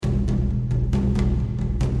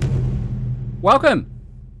Welcome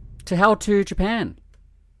to How to Japan.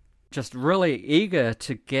 Just really eager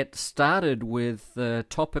to get started with the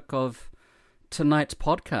topic of tonight's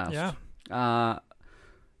podcast. Yeah.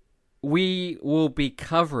 We will be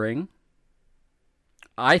covering,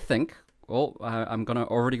 I think, I'm going to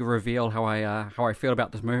already reveal how I feel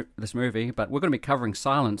about this movie, but we're going to be covering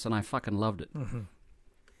Silence, and I fucking loved it. Mm-hmm.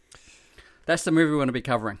 That's the movie we're going to be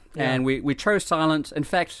covering. Yeah. And we chose Silence. In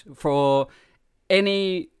fact, for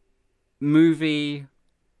any movie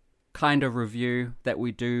kind of review that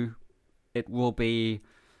we do, it will be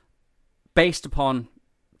based upon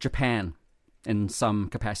Japan in some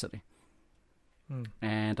capacity.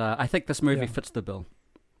 And I think this movie fits the bill.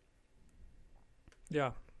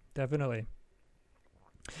 Yeah, definitely.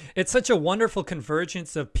 It's such a wonderful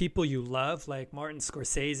convergence of people you love, like Martin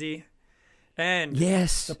Scorsese, and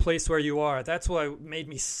Yes. The Place Where You Are. That's what made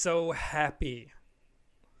me so happy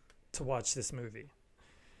to watch this movie.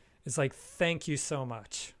 It's like, thank you so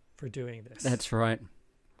much for doing this. That's right.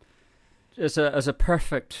 As a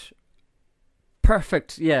perfect,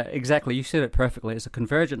 yeah, exactly. You said it perfectly. It's a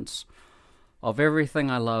convergence of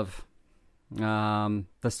everything I love.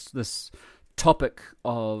 This topic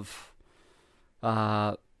of,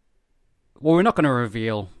 well, we're not going to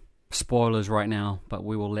reveal spoilers right now, but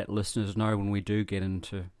we will let listeners know when we do get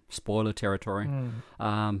into spoiler territory.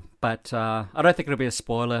 But I don't think it'll be a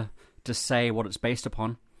spoiler to say what it's based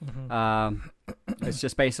upon. It's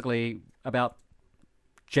just basically about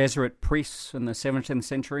Jesuit priests in the 17th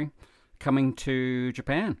century coming to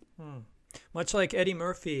Japan. Much like Eddie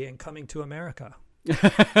Murphy in Coming to America.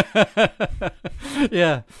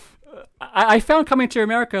 Yeah. I found Coming to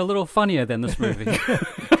America a little funnier than this movie.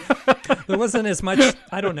 There wasn't as much,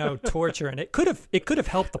 I don't know, torture, and it could have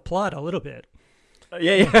helped the plot a little bit.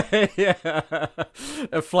 Yeah.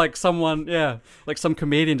 If like someone, like some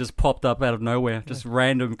comedian just popped up out of nowhere, just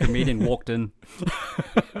random comedian walked in.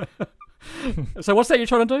 So what's that you're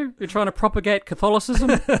trying to do? You're trying to propagate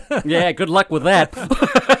Catholicism? Yeah, good luck with that.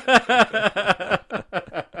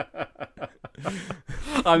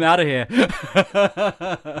 I'm out of here.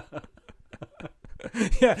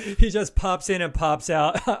 Yeah, he just pops in and pops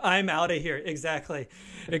out. I'm out of here. Exactly.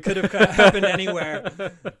 It could have happened anywhere.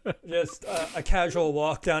 Just a casual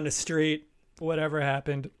walk down the street, whatever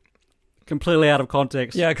happened. Completely out of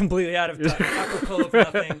context. Yeah, completely out of apropos of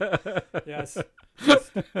nothing. Yes.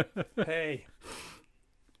 Just, hey.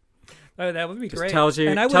 Oh, that would be great. Tells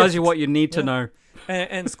you what you need to know.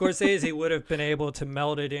 And Scorsese would have been able to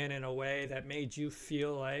meld it in a way that made you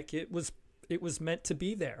feel like it was meant to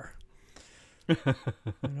be there.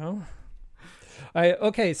 You know?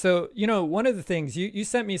 Okay, so one of the things you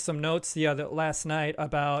sent me some notes last night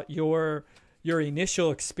about your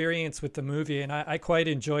initial experience with the movie, and I quite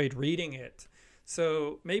enjoyed reading it.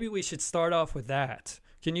 So maybe we should start off with that.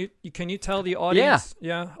 Can you tell the audience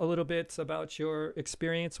a little bit about your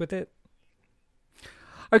experience with it?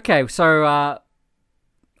 Okay, so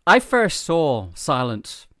I first saw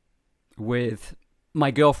Silence with my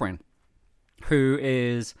girlfriend, who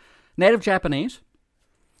is native Japanese,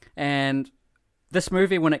 and this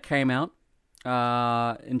movie, when it came out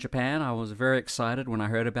in Japan, I was very excited when I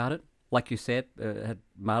heard about it. Like you said, it had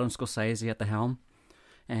Martin Scorsese at the helm,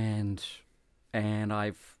 and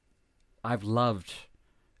I've loved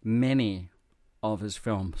many of his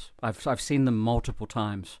films. I've seen them multiple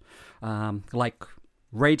times, like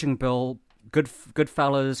Raging Bull,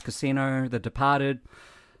 Goodfellas, Casino, The Departed.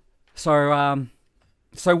 So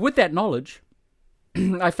with that knowledge,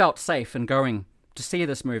 I felt safe in going to see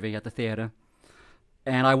this movie at the theater,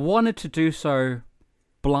 and I wanted to do so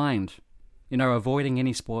blind, avoiding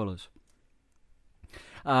any spoilers.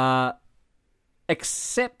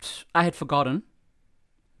 Except I had forgotten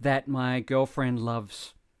that my girlfriend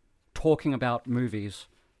loves talking about movies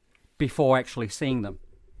before actually seeing them.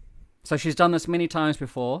 So she's done this many times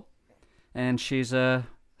before, and she's a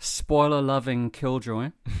spoiler-loving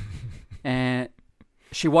killjoy. And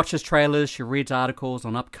she watches trailers, she reads articles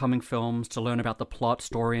on upcoming films to learn about the plot,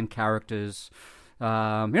 story, and characters.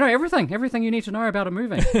 Everything you need to know about a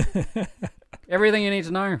movie. Everything you need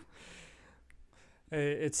to know.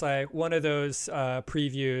 It's like one of those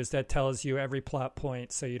previews that tells you every plot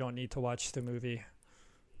point, so you don't need to watch the movie.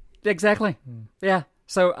 Exactly. Yeah.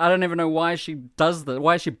 So I don't even know why she does that,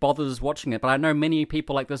 why she bothers watching it, but I know many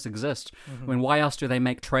people like this exist. When why else do they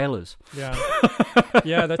make trailers? Yeah.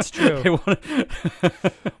 Yeah, that's true.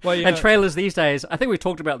 And trailers these days, I think we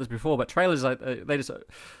talked about this before, but trailers, they just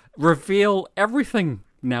reveal everything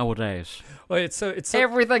nowadays. Well, it's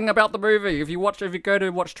everything about the movie. If you go to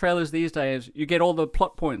watch trailers these days, you get all the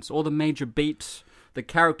plot points, all the major beats, the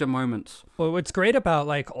character moments. Well, what's great about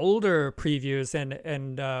like older previews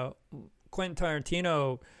and Quentin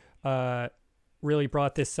Tarantino really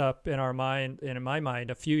brought this up in our mind, and in my mind,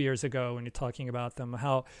 a few years ago when you're talking about them,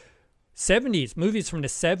 how 70s movies from the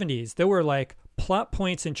 70s, there were like plot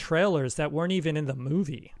points in trailers that weren't even in the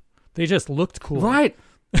movie. They just looked cool. Right.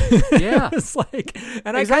 Yeah. It's like,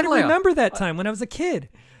 and Exactly. I kind of remember that time when I was a kid.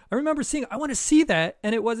 I remember seeing, I want to see that,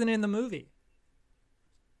 and it wasn't in the movie.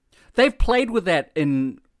 They've played with that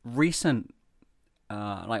in recent,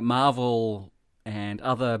 like Marvel and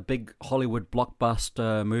other big Hollywood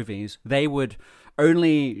blockbuster movies. They would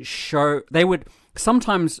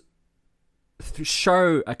sometimes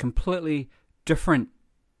show a completely different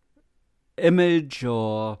image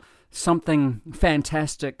or something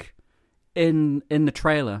fantastic in the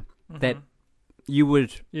trailer that you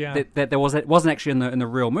would that there wasn't actually in the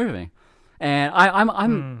real movie. And I'm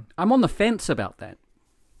on the fence about that,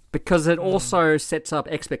 because it also sets up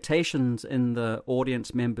expectations in the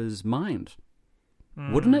audience member's mind.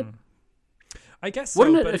 Wouldn't it? I guess so.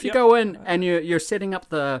 Wouldn't it? But If you go in and you're setting up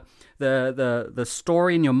the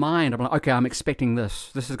story in your mind, I'm like, okay, I'm expecting this.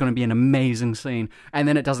 This is going to be an amazing scene, and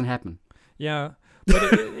then it doesn't happen. Yeah, but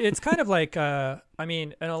it's kind of like, I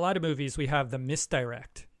mean, in a lot of movies we have the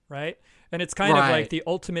misdirect, right? And it's kind of like the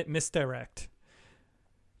ultimate misdirect,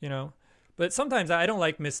 you know? But sometimes I don't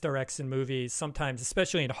like misdirects in movies, sometimes,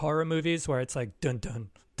 especially in horror movies, where it's like, dun, dun,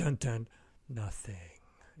 dun, dun, nothing.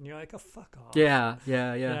 And you're like, oh, fuck off. Yeah.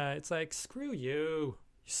 Yeah, it's like, screw you,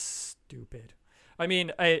 you stupid. I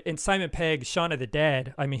mean, in Simon Pegg's Shaun of the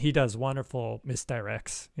Dead, I mean, he does wonderful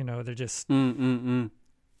misdirects. You know, they're just the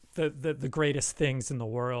greatest things in the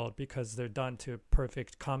world because they're done to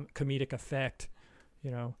perfect comedic effect, you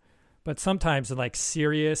know. But sometimes in like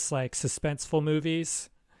serious, like suspenseful movies,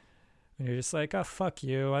 and you're just like, oh, fuck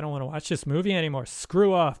you, I don't want to watch this movie anymore.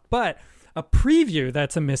 Screw off. But a preview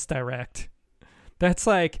that's a misdirect. That's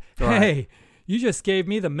like, hey, you just gave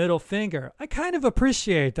me the middle finger. I kind of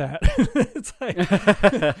appreciate that. It's like,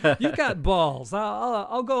 you've got balls.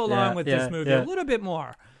 I'll go along with this movie a little bit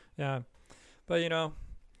more. Yeah. But, you know,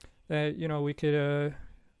 we could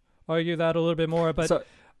argue that a little bit more. But so,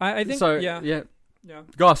 I think, yeah.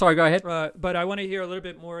 Go ahead. But I want to hear a little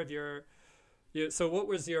bit more of your. So what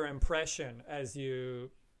was your impression as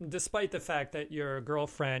you, despite the fact that your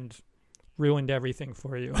girlfriend ruined everything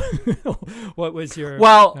for you? What was your...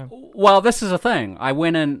 Well, this is the thing. I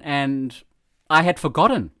went in and I had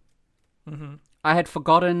forgotten. Mm-hmm. I had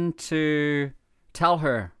forgotten to tell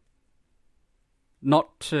her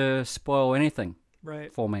not to spoil anything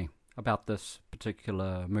for me about this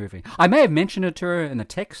particular movie. I may have mentioned it to her in the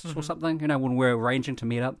text or something, you know, when we're arranging to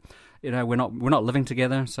meet up. You know, we're not living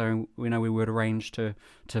together, so we would arrange to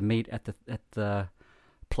meet at the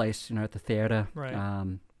place, you know, at the theater,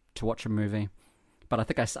 to watch a movie. But I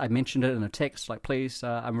think I mentioned it in a text, like, please,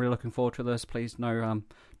 I'm really looking forward to this. Please, no,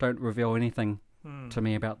 don't reveal anything to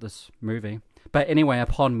me about this movie. But anyway,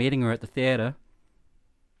 upon meeting her at the theater,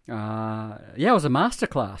 it was a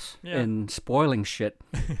masterclass in spoiling shit.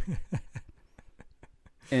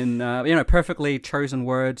 In perfectly chosen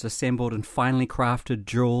words assembled and finely crafted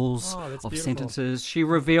jewels of beautiful sentences. She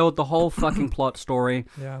revealed the whole fucking plot story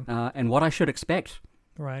and what I should expect.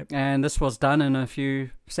 Right. And this was done in a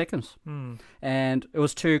few seconds. And it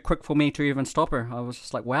was too quick for me to even stop her. I was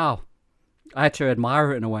just like, wow. I had to admire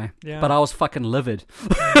her in a way. Yeah. But I was fucking livid.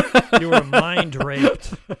 You were mind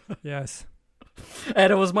raped. Yes.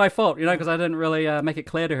 And it was my fault, you know, because I didn't really make it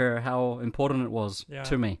clear to her how important it was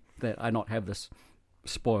to me that I not have this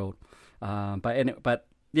spoiled. But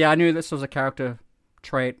I knew this was a character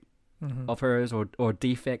trait of hers or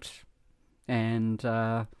defect. And...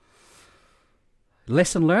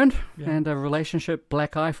 lesson learned and a relationship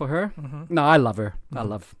black eye for her. No, I love her. I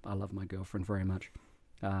love my girlfriend very much.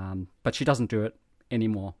 But she doesn't do it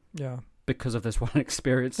anymore. Yeah. Because of this one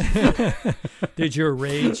experience. Did your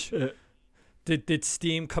rage did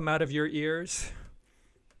steam come out of your ears?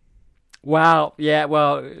 Wow. Yeah,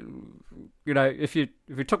 well, you know, if you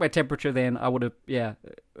took my temperature then I would have it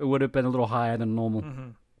would have been a little higher than normal.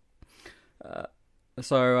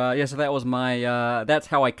 So that was my that's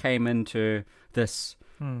how I came into this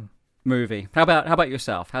movie. How about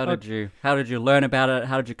yourself? How did you learn about it?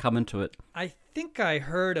 How did you come into it? I think I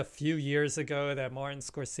heard a few years ago that Martin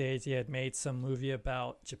Scorsese had made some movie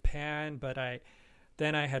about Japan, but I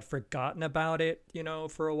had forgotten about it, you know,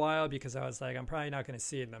 for a while because I was like, I'm probably not going to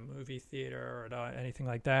see it in the movie theater or anything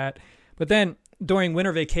like that. But then during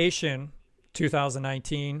winter vacation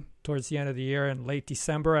 2019, towards the end of the year in late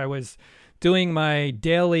December, I was doing my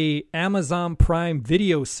daily Amazon Prime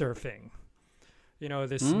video surfing. You know,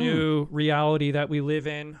 this new reality that we live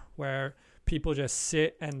in where people just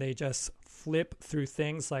sit and they just flip through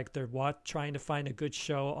things like they're trying to find a good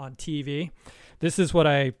show on TV. This is what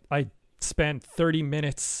I spend 30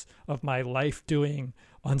 minutes of my life doing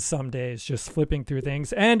on some days, just flipping through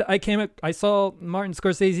things. And I saw Martin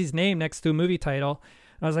Scorsese's name next to a movie title.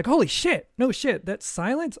 And I was like, holy shit, no shit, that's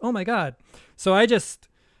Silence? Oh my God. So I just,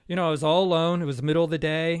 I was all alone. It was the middle of the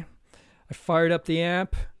day. I fired up the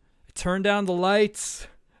amp. I turned down the lights.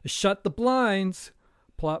 I shut the blinds,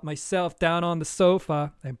 plopped myself down on the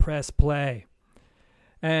sofa, and pressed play.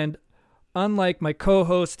 And unlike my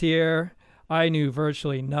co-host here, I knew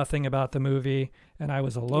virtually nothing about the movie, and I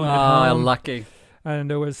was alone at home. Lucky.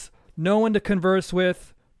 And there was no one to converse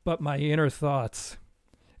with but my inner thoughts.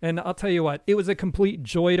 And I'll tell you what, it was a complete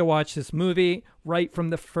joy to watch this movie right from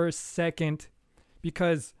the first second,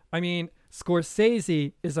 because,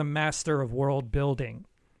 Scorsese is a master of world building.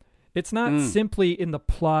 It's not simply in the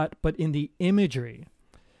plot, but in the imagery.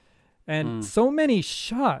 And so many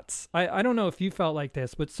shots, I don't know if you felt like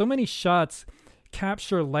this, but so many shots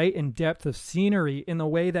capture light and depth of scenery in a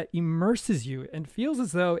way that immerses you and feels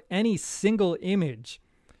as though any single image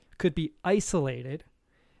could be isolated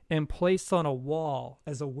and placed on a wall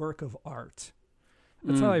as a work of art.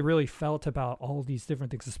 That's how I really felt about all these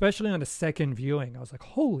different things, especially on a second viewing. I was like,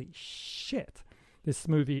 holy shit, this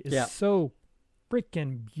movie is so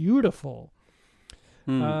freaking beautiful.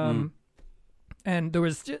 And there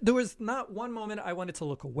was not one moment I wanted to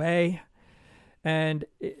look away. And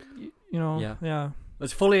it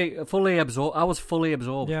was fully absorbed. I was fully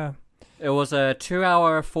absorbed. Yeah, it was a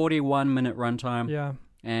 2-hour 41-minute runtime. Yeah,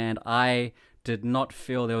 and I did not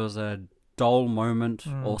feel there was a dull moment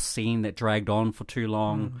or scene that dragged on for too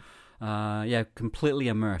long. Completely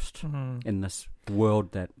immersed in this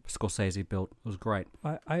world that Scorsese built. It was great.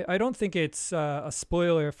 I don't think it's a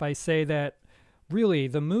spoiler if I say that really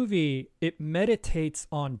the movie, it meditates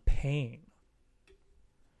on pain.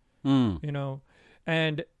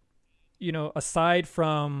 And aside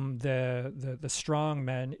from the strong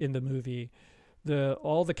men in the movie,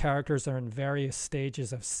 all the characters are in various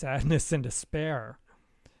stages of sadness and despair.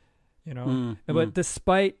 But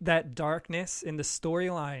despite that darkness in the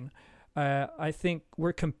storyline, I think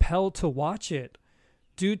we're compelled to watch it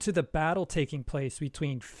due to the battle taking place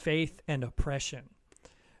between faith and oppression.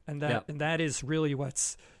 And that is really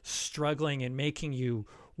what's struggling and making you,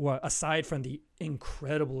 aside from the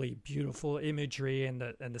incredibly beautiful imagery and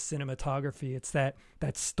the cinematography, it's that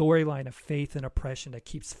storyline of faith and oppression that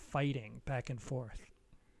keeps fighting back and forth.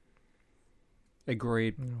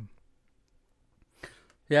 Agreed.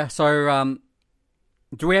 Yeah, so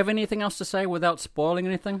do we have anything else to say without spoiling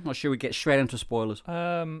anything? Or should we get straight into spoilers?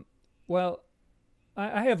 Well,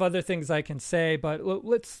 I have other things I can say, but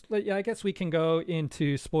I guess we can go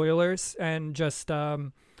into spoilers and just,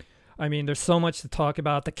 there's so much to talk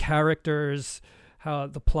about. The characters, how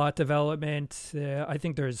the plot development. I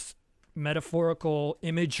think there's metaphorical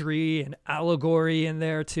imagery and allegory in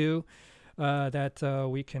there too, that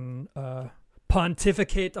we can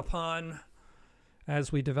pontificate upon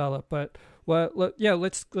as we develop. But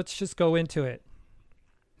let's just go into it.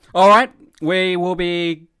 All right, we will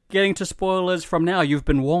be getting to spoilers from now. You've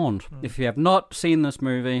been warned. If you have not seen this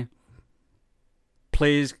movie,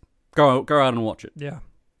 please go out and watch it. Yeah.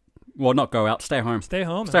 Well, not go out. Stay home. Stay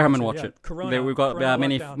home and watch it. We've got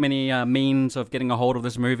many means of getting a hold of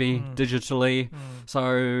this movie digitally.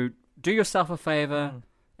 So do yourself a favor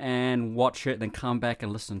and watch it, then come back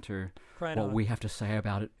and listen to we have to say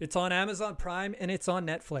about it. It's on Amazon Prime and it's on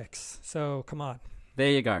Netflix. So come on.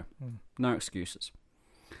 There you go. No excuses.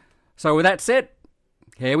 So with that said,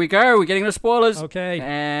 here we go. We're getting the spoilers. Okay.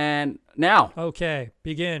 And now. Okay.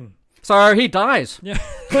 Begin. So he dies. Yeah.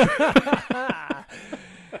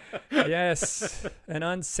 Yes. An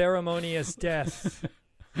unceremonious death.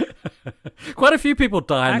 Quite a few people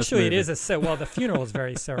die in this movie. Actually, it is the funeral is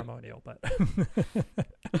very ceremonial, but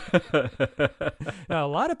a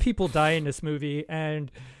lot of people die in this movie, and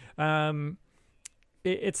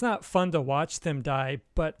it's not fun to watch them die,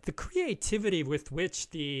 but the creativity with which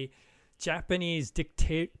the Japanese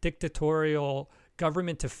dictatorial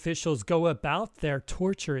government officials go about their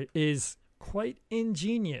torture is quite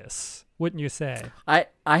ingenious, wouldn't you say? I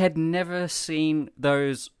had never seen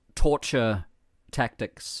those torture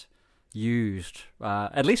tactics used,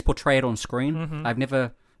 at least portrayed on screen. I've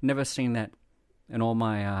never seen that in all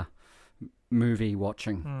my movie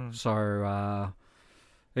watching. So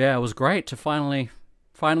it was great to finally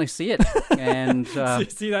see it. And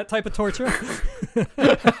see that type of torture?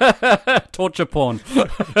 Torture porn.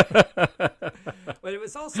 But it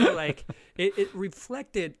was also like it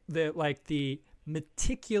reflected the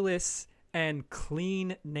meticulous and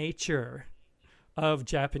clean nature of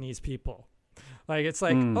Japanese people. Like, it's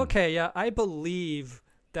like, okay, yeah, I believe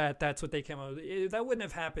that that's what they came up with. That wouldn't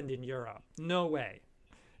have happened in Europe. No way.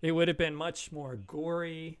 It would have been much more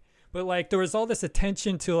gory. But, like, there was all this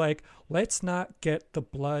attention to, like, let's not get the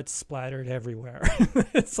blood splattered everywhere.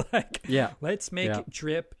 It's like, let's make it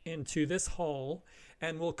drip into this hole,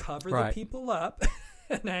 and we'll cover the people up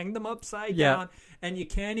and hang them upside down. And you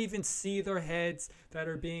can't even see their heads that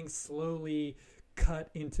are being slowly cut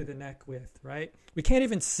into the neck with, right? We can't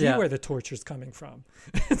even see where the torture's coming from.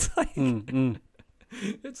 It's like,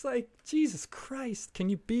 it's like, Jesus Christ, can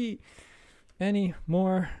you be any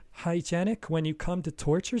more hygienic when you come to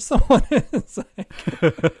torture someone? It's like,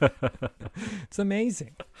 it's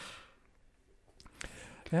amazing.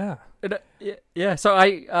 Yeah. Yeah. So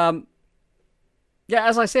I,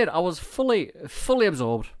 as I said, I was fully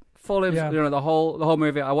absorbed. You know, the whole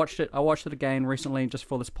movie. I watched it again recently just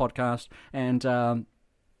for this podcast, and you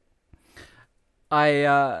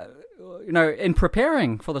know, in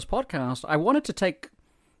preparing for this podcast, I wanted to take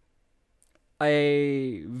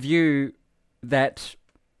a view that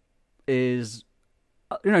is,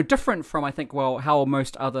 you know, different from, I think, how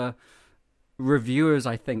most other reviewers,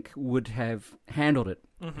 I think, would have handled it,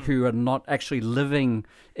 who are not actually living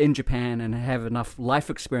in Japan and have enough life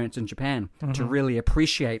experience in Japan to really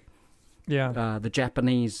appreciate the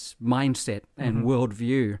Japanese mindset and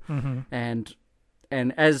worldview. And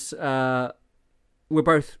as we're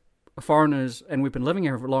both foreigners and we've been living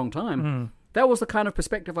here for a long time, that was the kind of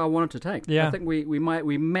perspective I wanted to take. Yeah. I think we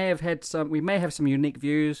may have some unique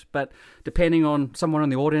views, but depending on someone in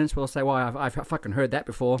the audience, we'll say, "Well, I've fucking heard that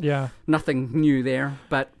before." Yeah, nothing new there.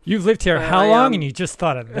 But you've lived here how long, and you just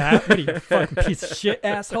thought of that? What are you, fucking piece of shit,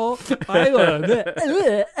 asshole? I love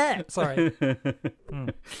it. Sorry.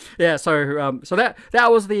 Yeah. So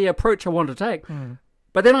that was the approach I wanted to take.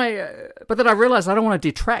 But then I realized I don't want to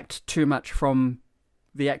detract too much from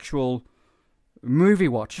the actual movie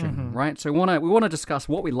watching, right? So we want to discuss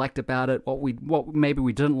what we liked about it, what maybe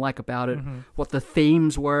we didn't like about it, what the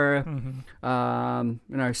themes were, you know,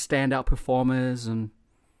 standout performers and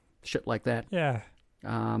shit like that. Yeah.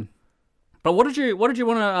 But what did you want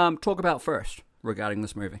to talk about first regarding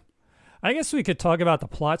this movie? I guess we could talk about the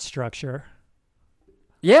plot structure.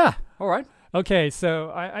 Yeah. All right. Okay.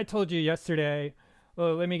 So I told you yesterday.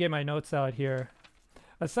 Well, let me get my notes out here.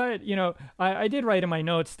 Aside, you know, I did write in my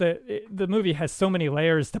notes that the movie has so many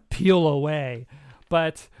layers to peel away.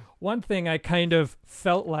 But one thing I kind of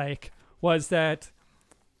felt like was that,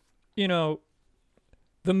 you know,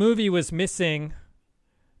 the movie was missing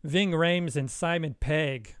Ving Rhames and Simon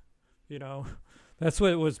Pegg. You know, that's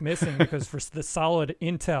what it was missing because for the solid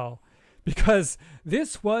intel. Because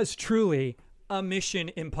this was truly a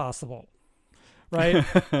Mission Impossible. Right?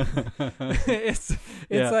 It's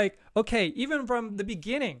like, okay, even from the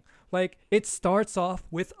beginning, like, it starts off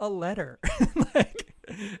with a letter like,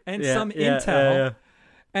 and some intel.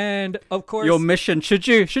 And of course, your mission, should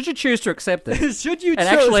you choose to accept it? Should you? And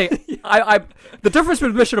actually, the difference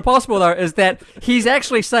with Mission Impossible though is that he's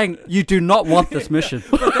actually saying you do not want this mission.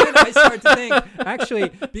 But then I start to think,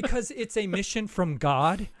 actually, because it's a mission from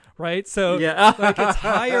God. Right? So like, it's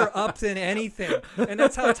higher up than anything. And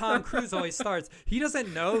that's how Tom Cruise always starts. He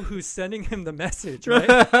doesn't know who's sending him the message,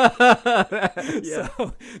 right?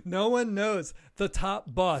 So no one knows the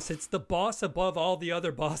top boss. It's the boss above all the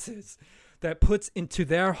other bosses that puts into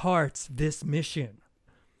their hearts this mission.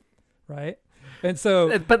 Right? And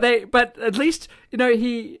so but at least, you know,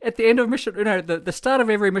 he at the end of Mission, you know, the start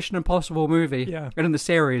of every Mission Impossible movie and in the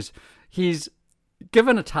series, he's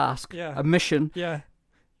given a task, a mission. Yeah.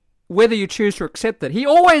 Whether you choose to accept it. He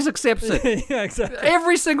always accepts it. Yeah, exactly.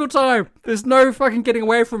 Every single time. There's no fucking getting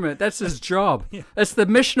away from it. That's his job. Yeah. It's the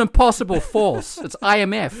Mission Impossible Force. It's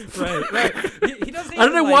IMF. Right. He doesn't I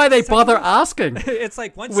don't know why they bother asking. It's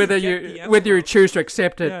like once whether you choose to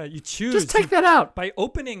accept it. Yeah, you choose. Just take that out. By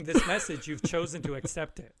opening this message, you've chosen to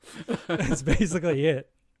accept it. That's basically it.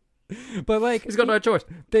 But like, he's got no choice.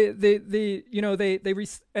 And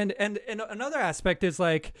another aspect is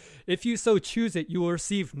like, if you so choose it, you will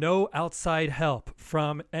receive no outside help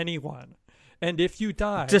from anyone. And if you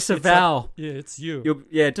die, disavow. It's you.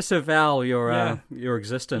 Disavow your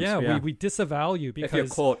existence. Yeah, we disavow you because if you're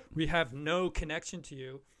caught. We have no connection to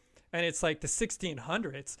you. And it's like the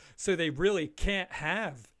 1600s, so they really can't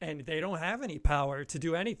have, and they don't have any power to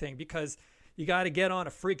do anything because you got to get on a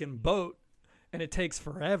freaking boat. And it takes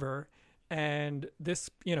forever, and this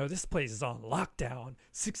place is on lockdown,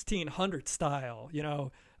 1600 style, you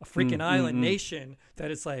know, a freaking island nation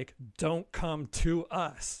that is like, don't come to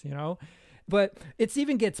us, you know. But it's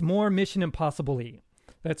even gets more Mission Impossible-y.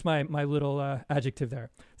 That's my little adjective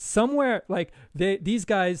there. Somewhere, like, these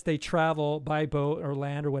guys, they travel by boat or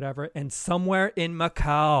land or whatever, and somewhere in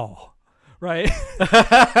Macau, right?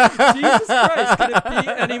 Jesus Christ, could it be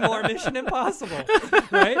any more Mission Impossible,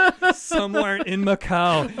 right? Somewhere in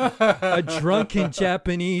Macau, a drunken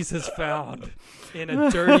Japanese is found in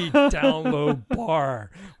a dirty down low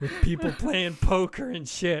bar with people playing poker and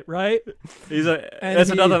shit, right? That's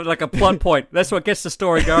another, like, a plot point. That's what gets the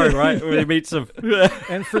story going, right? When he meets them.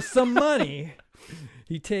 And for some money,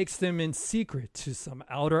 he takes them in secret to some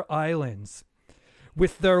outer islands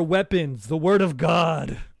with their weapons, the word of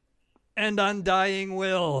God, and undying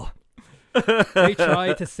will. They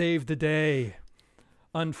try to save the day.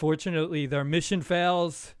 Unfortunately, their mission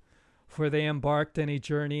fails, for they embarked on a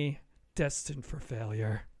journey destined for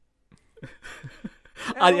failure.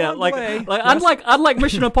 Unlike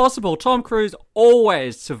Mission Impossible, Tom Cruise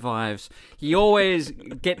always survives. He always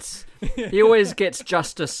gets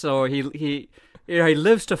justice, or he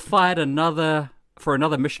lives to fight another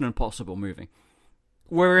Mission Impossible movie.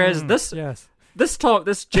 Whereas this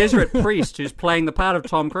Jesuit priest who's playing the part of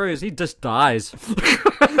Tom Cruise, he just dies.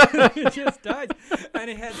 He just dies,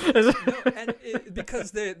 and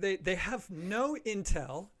because they have no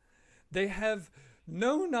intel. They have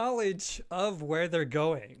no knowledge of where they're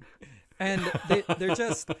going. And they're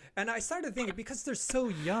just, and I started thinking, because they're so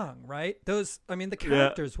young, right? The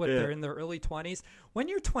characters, they're in their early 20s. When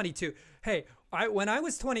you're 22, when I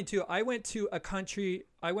was 22, I went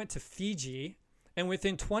to Fiji, and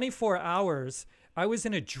within 24 hours, I was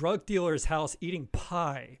in a drug dealer's house eating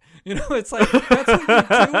pie. It's like, that's what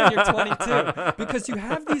you do when you're 22, because you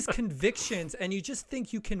have these convictions and you just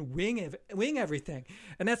think you can wing everything.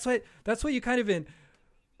 And that's what you kind of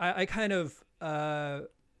I kind of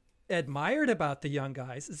admired about the young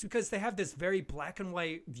guys, is because they have this very black and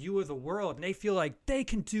white view of the world, and they feel like they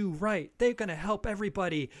can do right. They're going to help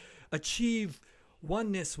everybody achieve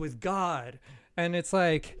oneness with God. And it's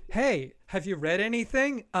like, hey, have you read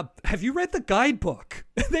anything? Have you read the guidebook?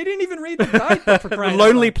 They didn't even read the guidebook for crying out loud.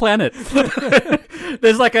 Lonely Planet.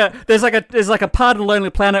 There's like a part of Lonely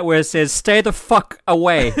Planet where it says, "Stay the fuck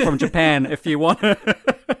away from Japan if you want."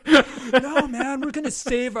 No, man, we're gonna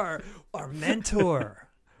save our mentor.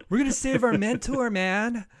 We're gonna save our mentor,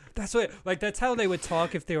 man. That's how they would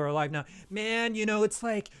talk if they were alive now. Man, it's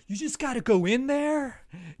like, you just got to go in there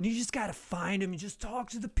and you just got to find them and just talk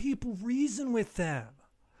to the people, reason with them.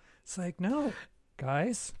 It's like, no,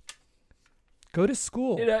 guys, go to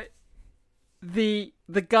school. The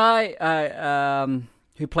guy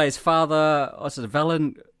who plays Father,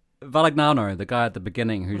 Valignano, the guy at the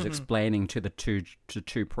beginning who's explaining to the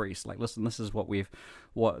two priests, like, listen, this is what the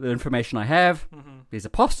information I have. He's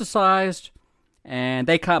apostatized. And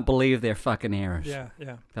they can't believe their fucking ears. Yeah.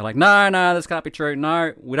 They're like, no, this can't be true.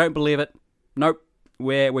 No, we don't believe it. Nope,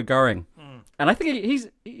 we're going. And I think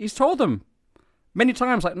he's told them many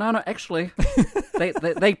times, like, no, actually,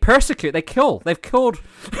 they persecute, they kill. They've killed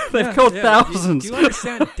thousands. Do you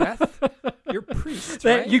understand death? You're a priest,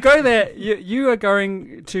 right? You go there, you are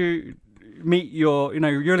going to meet you're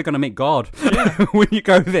really going to meet God when you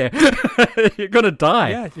go there. You're going to die.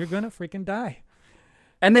 Yeah, you're going to freaking die.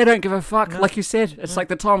 And they don't give a fuck, like you said. It's like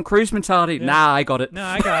the Tom Cruise mentality. Yeah. Nah, I got it. No,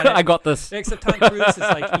 I got it. I got this. Except Tom Cruise is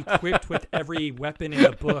like equipped with every weapon in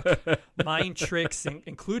the book, mind tricks,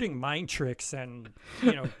 including mind tricks, and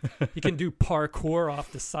he can do parkour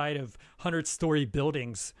off the side of 100-story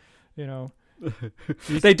buildings.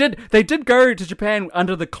 They did go to Japan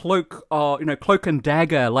under the cloak, cloak and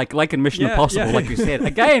dagger, like in Mission Impossible, like you said.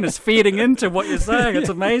 Again, it's feeding into what you're saying. It's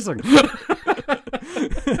amazing.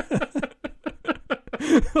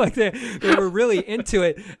 Like they were really into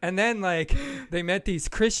it, and then like they met these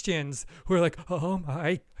Christians who were like, oh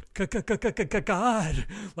my God,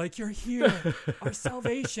 like, you're here, our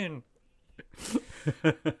salvation.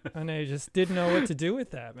 And they just didn't know what to do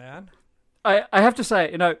with that, man. I have to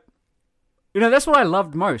say, that's what I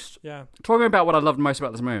loved most. Yeah. Talking about what I loved most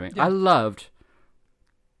about this movie, I loved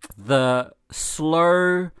the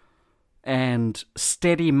slow and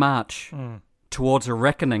steady march towards a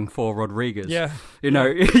reckoning for Rodriguez. Yeah. You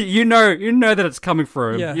know that it's coming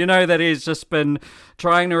for him. Yeah. You know that he's just been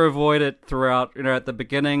trying to avoid it throughout, at the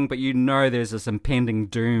beginning, but there's this impending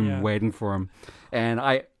doom waiting for him. And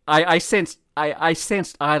I sensed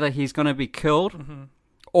either he's going to be killed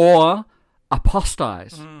or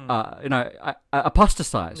apostatize.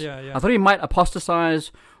 Apostatize. Yeah. I thought he might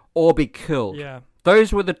apostatize or be killed. Yeah.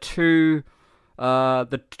 Those were the two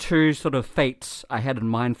sort of fates I had in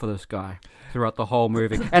mind for this guy. throughout the whole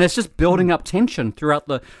movie. And it's just building up tension throughout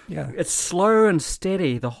the... Yeah. It's slow and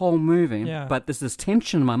steady the whole movie. Yeah. But there's this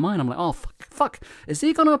tension in my mind. I'm like, oh, fuck. Is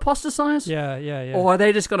he going to apostatize? Yeah. Or are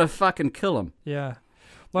they just going to fucking kill him? Yeah.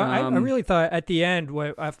 Well, I really thought at the end,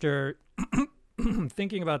 after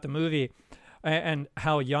thinking about the movie and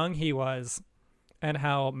how young he was and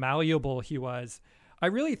how malleable he was, I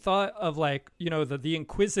really thought of the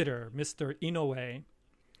Inquisitor, Mr. Inoue,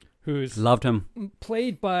 who's loved him,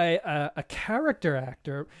 played by a character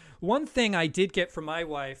actor. One thing I did get from my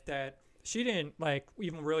wife that she didn't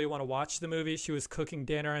even really want to watch the movie. She was cooking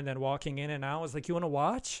dinner and then walking in and out. I was like, "You want to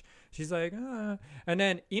watch?" She's like, And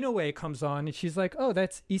then Inoue comes on and she's like, "Oh,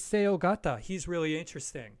 that's Issei Ogata. He's really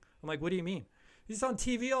interesting." I'm like, "What do you mean?" He's on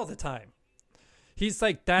TV all the time. He's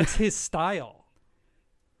like, that's his style.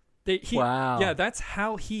 Wow. Yeah, that's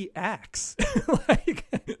how he acts.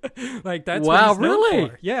 like that's wow, what he's known really?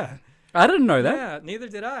 for. Yeah. I didn't know that. Yeah, neither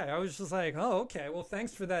did I. I was just like, oh, okay. Well,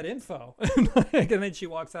 thanks for that info. And then she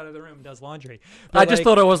walks out of the room and does laundry. But I just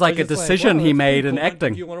thought it was like a decision he made in cool.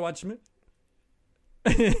 acting. Do you want to watch me?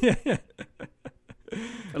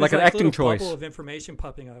 Like an acting little choice. Bubble of information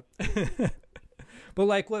popping up. But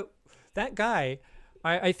what that guy,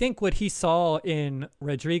 I think what he saw in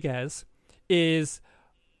Rodriguez is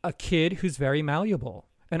a kid who's very malleable,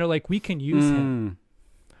 and we can use him.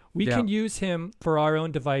 We can use him for our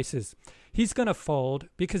own devices. He's gonna fold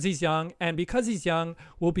because he's young, and because he's young,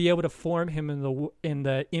 we'll be able to form him in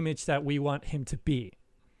the image that we want him to be.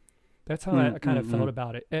 That's how I kind of felt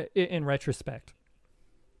about it in retrospect.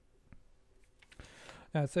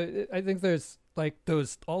 Yeah, so I think there's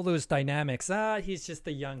all those dynamics. He's just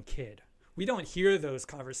a young kid. We don't hear those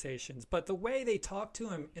conversations, but the way they talk to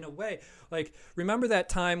him in a way, remember that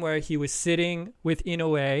time where he was sitting with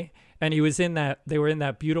Inoue and they were in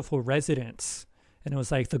that beautiful residence, and it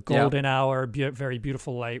was like the golden hour, very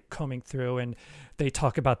beautiful light coming through, and they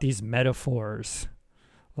talk about these metaphors,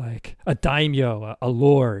 like a daimyo, a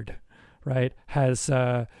lord, right, has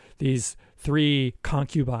these 3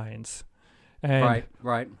 concubines, and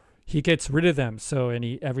right. he gets rid of them,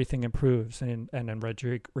 everything improves, and then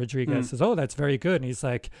Rodriguez says, "Oh, that's very good," and he's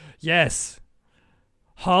like, "Yes,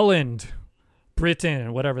 Holland,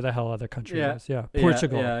 Britain, whatever the hell other country is,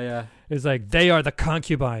 Portugal, is like they are the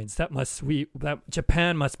concubines that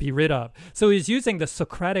Japan must be rid of." So he's using the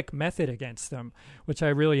Socratic method against them, which I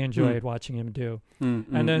really enjoyed watching him do.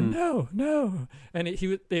 And then no, and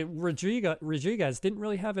Rodriguez didn't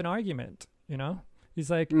really have an argument, He's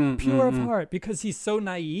like pure of heart because he's so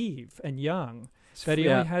naive and young that he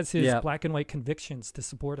only has his black and white convictions to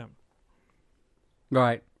support him.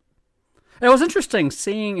 Right. It was interesting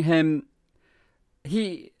seeing him.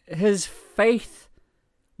 His faith.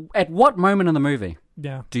 At what moment in the movie?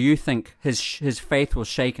 Yeah. Do you think his faith was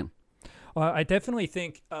shaken? I definitely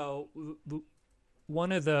think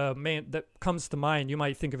one of the main that comes to mind, you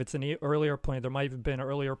might think if it's an earlier point, there might have been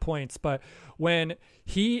earlier points, but when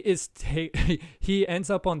he ends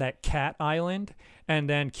up on that cat island, and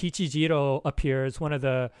then Kichijiro appears, one of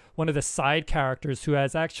the side characters who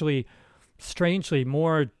has actually strangely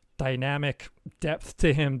more dynamic depth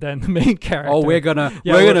to him than the main character. Oh, we're gonna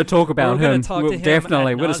talk about him.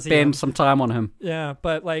 Definitely, we're gonna spend some time on him. Yeah,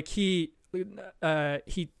 but he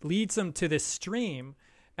leads him to this stream.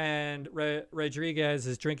 And Rodriguez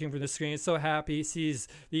is drinking from the stream. He's so happy. He sees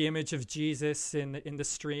the image of Jesus in the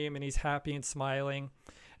stream, and he's happy and smiling.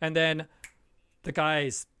 And then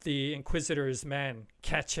the Inquisitor's men,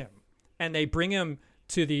 catch him, and they bring him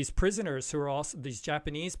to these prisoners who are also these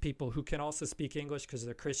Japanese people who can also speak English because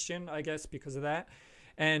they're Christian, I guess, because of that.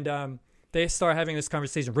 And they start having this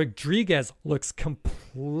conversation. Rodriguez looks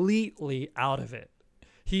completely out of it.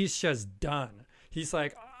 He's just done. He's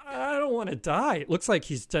like, I don't want to die. It looks like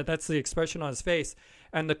that's the expression on his face.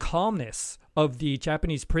 And the calmness of the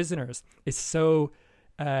Japanese prisoners is so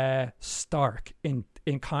stark in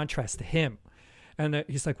contrast to him. And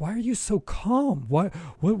he's like, why are you so calm?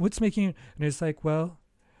 What's making you? And he's like, well,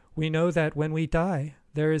 we know that when we die,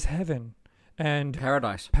 there is heaven and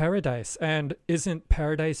paradise. And isn't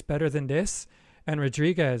paradise better than this? And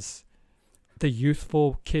Rodriguez, the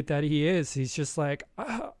youthful kid that he is, he's just like,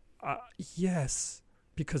 yes.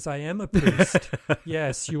 Because I am a priest.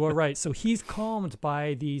 Yes, you are right. So he's calmed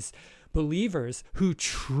by these believers who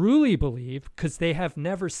truly believe because they have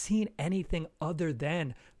never seen anything other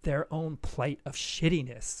than their own plight of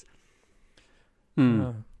shittiness.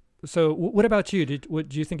 So what about you? Do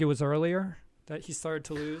you think it was earlier that he started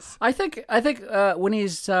to lose? I think when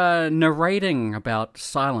he's narrating about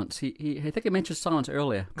silence, I think he mentioned silence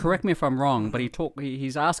earlier. Correct me if I'm wrong, but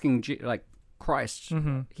he's asking Christ.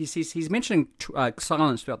 Mm-hmm. He's mentioning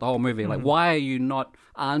silence throughout the whole movie. Like, why are you not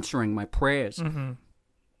answering my prayers? Mm-hmm.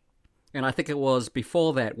 And I think it was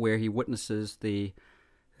before that where he witnesses the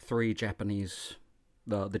three Japanese,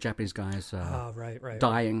 the Japanese guys right.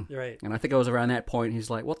 dying. Right. And I think it was around that point he's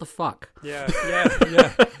like, what the fuck? Yeah.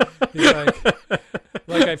 He's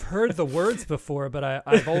like I've heard the words before, but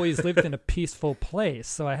I've always lived in a peaceful place,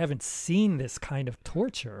 so I haven't seen this kind of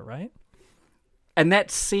torture, right? And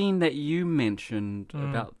that scene that you mentioned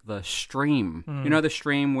about the stream, you know, the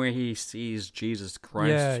stream where he sees Jesus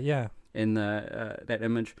Christ in the that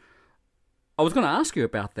image. I was going to ask you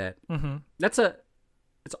about that. Mm-hmm. It's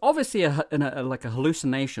obviously like a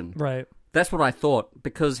hallucination, right? That's what I thought,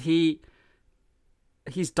 because he's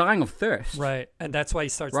dying of thirst, right? And that's why he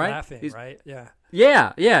starts laughing, right? Yeah.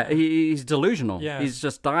 He's delusional. Yeah. He's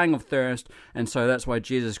just dying of thirst, and so that's why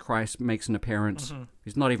Jesus Christ makes an appearance. Mm-hmm.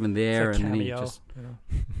 He's not even there, it's a and cameo, then he just you know?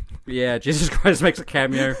 Yeah, Jesus Christ makes a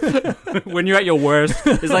cameo when you're at your worst.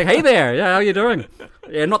 He's like, "Hey there, yeah, how you doing?"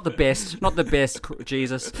 Yeah, not the best,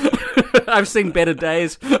 Jesus. I've seen better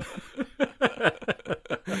days.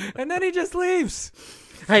 And then he just leaves.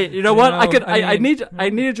 Hey, you know what? I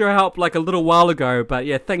needed your help like a little while ago, but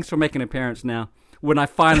yeah, thanks for making an appearance now. When I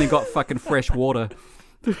finally got fucking fresh water.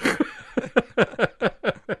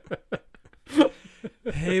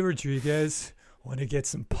 Hey, Rodriguez, want to get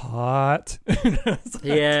some pot?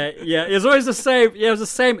 Yeah. It was always the same. Yeah, it was the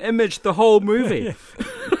same image the whole movie.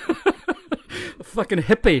 Fucking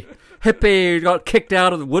hippie got kicked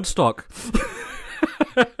out of the Woodstock.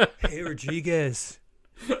 Hey, Rodriguez,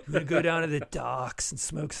 you want to go down to the docks and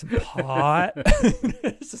smoke some pot?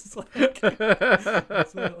 It's just like,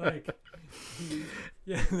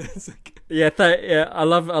 yeah, that's like, I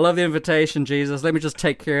love the invitation, Jesus. Let me just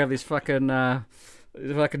take care of these fucking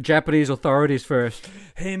Japanese authorities first.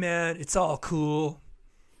 Hey, man, it's all cool.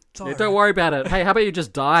 Don't worry about it. Hey, how about you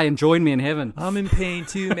just die and join me in heaven? I'm in pain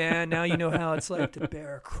too, man. Now you know how it's like to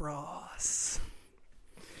bear a cross.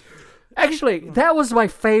 Actually, that was my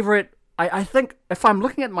favorite. I think if I'm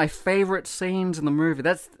looking at my favorite scenes in the movie,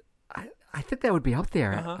 I think that would be up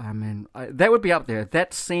there. Uh-huh. I mean, that would be up there.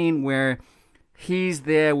 That scene where he's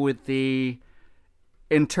there with the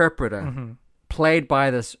interpreter, played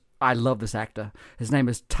by this. I love this actor. His name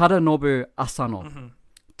is Tadanobu Asano. Mm-hmm.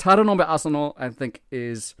 Tadanobu Asano, I think,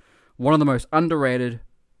 is one of the most underrated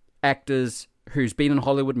actors who's been in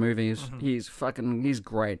Hollywood movies. Mm-hmm. He's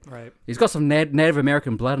great. Right. He's got some Native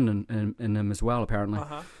American blood in him as well, apparently.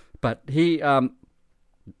 Uh-huh. But he, the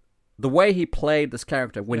way he played this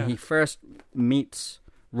character when he first meets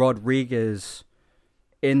Rodriguez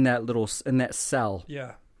in that cell,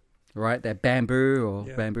 right, that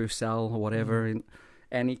bamboo cell or whatever,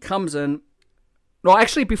 and he comes in. No,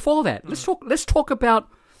 actually, before that, let's talk about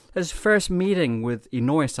his first meeting with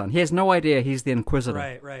Inoue-san. He has no idea he's the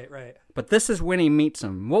Inquisitor. Right. But this is when he meets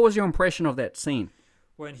him. What was your impression of that scene?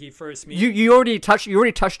 When he first meets you already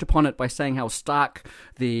touched upon it by saying how stark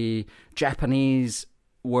the Japanese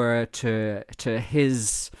were to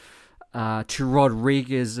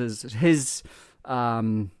Rodriguez's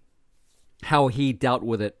how he dealt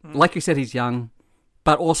with it. Like you said, he's young,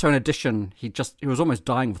 but also in addition, he was almost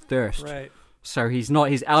dying of thirst. Right. So he's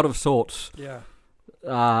out of sorts. Yeah.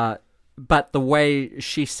 But the way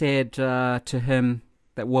she said to him,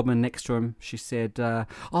 that woman next to him, she said,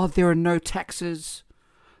 "Oh, there are no taxes.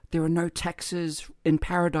 There are no taxes in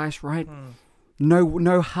paradise, right?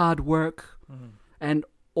 No hard work, and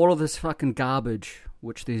all of this fucking garbage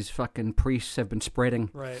which these fucking priests have been spreading,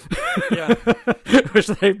 right? Yeah, which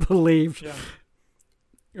they believed.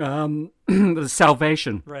 Yeah. The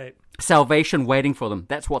salvation, right? Salvation waiting for them.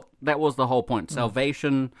 That was the whole point.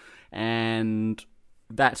 Salvation, and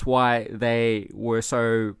that's why they were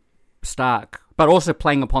so stark, but also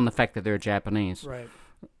playing upon the fact that they're Japanese, right?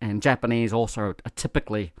 And Japanese also are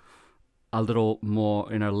typically a little more,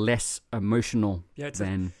 less emotional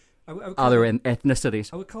than other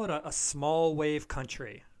ethnicities. I would call it a small wave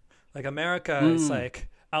country. Like America is like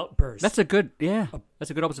outbursts. That's a good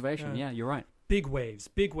observation. Yeah, you're right. Big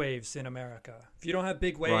waves in America. If you don't have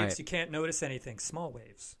big waves, you can't notice anything. Small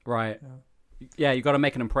waves. Right. Yeah, you got to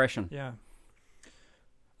make an impression. Yeah.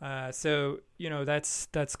 So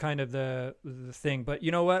that's kind of the thing, but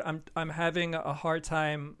you know what? I'm having a hard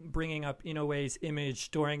time bringing up Inoue's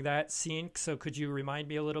image during that scene. So could you remind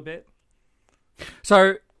me a little bit?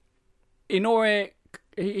 So Inoue,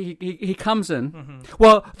 he comes in. Mm-hmm.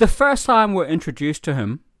 Well, the first time we're introduced to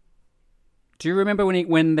him, do you remember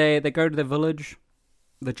when they go to the village?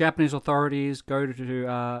 The Japanese authorities go to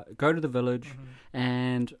the village,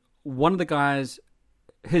 and one of the guys,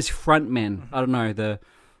 his front man, I don't know,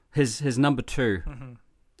 his number two,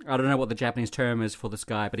 I don't know what the Japanese term is for this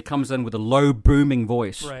guy, but he comes in with a low booming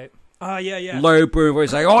voice. Right. Yeah. Low booming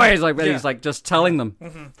voice, like, oh, he's like, Yeah. he's like just telling them.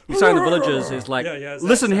 Mm-hmm. He's telling the villagers, he's like,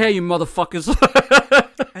 listen here, you motherfuckers.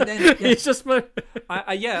 And then He's just,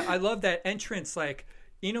 I love that entrance. Like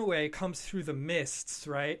Inoue comes through the mists,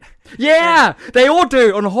 right? yeah, they all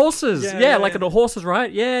do on horses. Yeah, Like on the horses,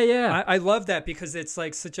 right? Yeah. I love that because it's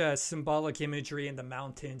like such a symbolic imagery in the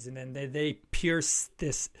mountains, and then they pierce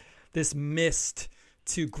this mist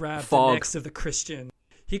to grab Fog. the necks of the Christian.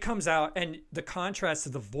 He comes out, and the contrast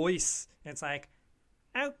of the voice, it's like,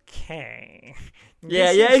 okay.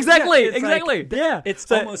 Yeah, This is- exactly, it's like- exactly. yeah. It's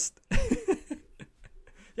So- almost...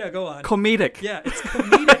 Yeah, go on. comedic. Yeah, it's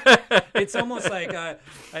comedic. It's almost like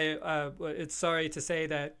it's sorry to say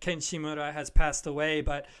that Ken Shimura has passed away,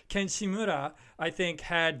 but Ken Shimura, I think,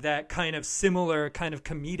 had that kind of similar kind of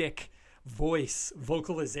comedic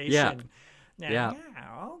vocalization. Yeah. Yeah,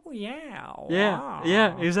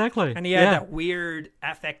 Yeah, exactly. And he had that weird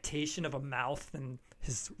affectation of a mouth and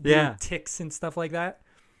his weird tics and stuff like that.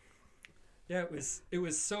 Yeah, it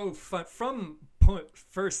was so fun. From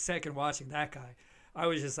first second watching that guy, I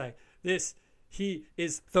was just like, he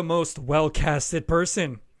is the most well-casted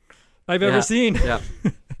person I've ever seen. Yeah.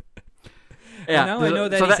 And now I know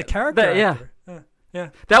that he's a character actor.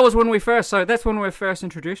 Yeah. That's when we first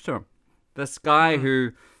introduced to him. This guy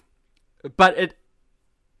who, but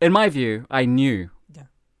in my view, I knew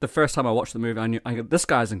the first time I watched the movie, I knew this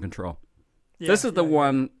guy's in control. This is the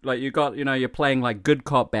one, like, you got, you're playing like good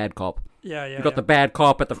cop, bad cop. Yeah. You got the bad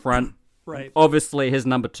cop at the front. Right. Obviously, his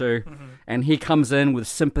number two. Mm-hmm. And he comes in with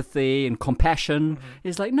sympathy and compassion.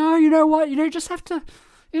 He's like, no, you know what? You just have to,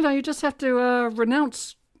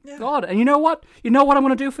 renounce God. And you know what? You know what I'm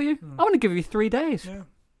going to do for you? I'm going to give you 3 days. Yeah.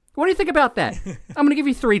 What do you think about that? I'm going to give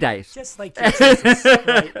you 3 days. Just like Jesus.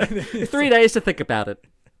 Right? 3 days to think about it.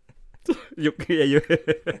 you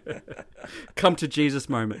come to Jesus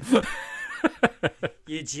moment.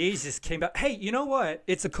 Yeah, Jesus came back. Hey, you know what?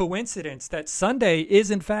 It's a coincidence that Sunday is,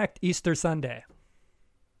 in fact, Easter Sunday.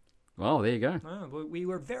 Well, there you go. Oh, we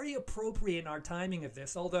were very appropriate in our timing of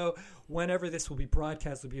this, although whenever this will be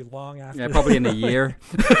broadcast will be long after. Yeah, probably in a year.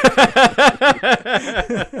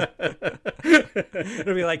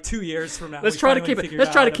 It'll be like 2 years from now. Let's try to keep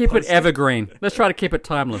it evergreen. Let's try to keep it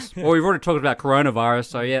timeless. Well, we've already talked about coronavirus,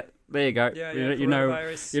 so yeah, there you go. Yeah, you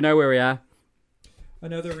coronavirus. know where we are.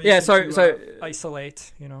 Another reason to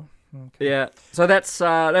isolate, Okay. Yeah, so that's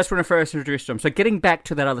when I first introduced him. So getting back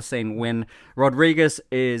to that other scene when Rodriguez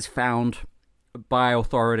is found by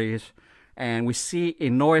authorities, and we see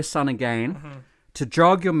Inoue-san again. Mm-hmm. To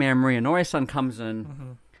jog your memory, Inoue-san comes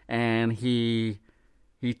in, and he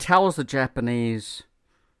tells the Japanese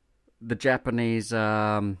Priest,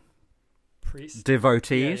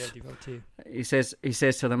 devotees. Yeah, devotee. He says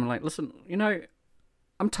to them, like, listen,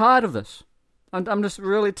 I'm tired of this. I'm just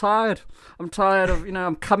really tired. I'm tired of,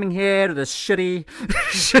 I'm coming here to this shitty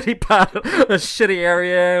part, this shitty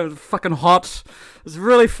area. It's fucking hot. It's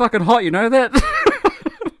really fucking hot, you know that?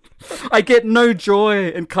 I get no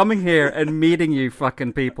joy in coming here and meeting you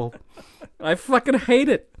fucking people. I fucking hate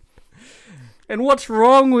it. And what's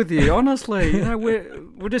wrong with you? Honestly,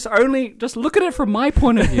 we're just look at it from my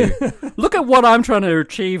point of view. Look at what I'm trying to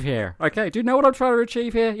achieve here. Okay, do you know what I'm trying to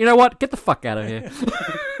achieve here? You know what? Get the fuck out of here.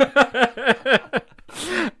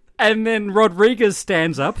 And then Rodriguez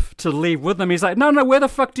stands up to leave with them. He's like, no, where the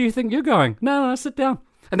fuck do you think you're going? No, sit down.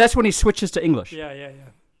 And that's when he switches to English. Yeah.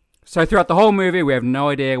 So throughout the whole movie, we have no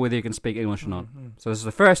idea whether he can speak English or not. So this is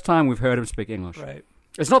the first time we've heard him speak English. Right.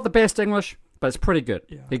 It's not the best English, but it's pretty good.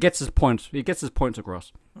 Yeah. He gets his points. He gets his points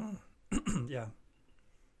across. Yeah.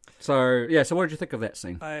 So what did you think of that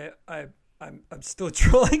scene? I'm still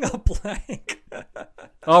drawing a blank.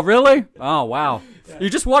 Oh really? Oh wow! Yeah. You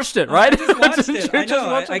just watched it, right? I just watched it.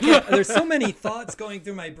 I know. There's so many thoughts going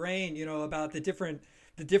through my brain, about the different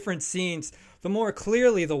scenes. The more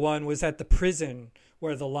clearly, the one was at the prison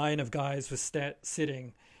where the line of guys was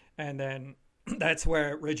sitting, and then that's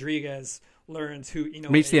where Rodriguez learns who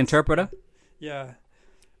meets the interpreter. Yeah.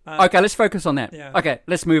 Okay, let's focus on that. Yeah. Okay,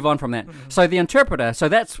 let's move on from that. So the interpreter. So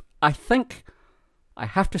that's, I think, I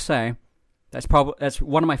have to say, that's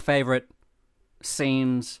one of my favorite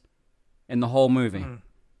scenes in the whole movie.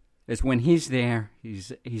 Is when he's there,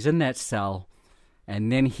 he's in that cell,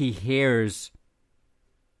 and then he hears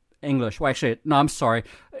English. Well, actually, no, I'm sorry.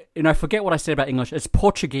 Forget what I said about English. It's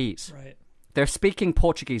Portuguese. Right. They're speaking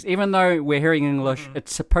Portuguese. Even though we're hearing English,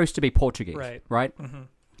 it's supposed to be Portuguese. Right?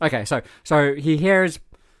 Okay, so he hears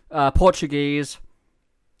Portuguese,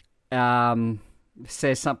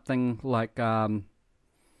 says something like, our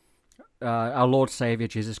Lord Savior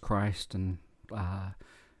Jesus Christ, and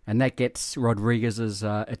and that gets Rodriguez's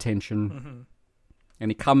attention, Mm-hmm.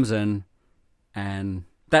 and he comes in, and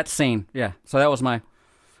that scene, yeah. So that was my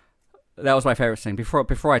favorite scene.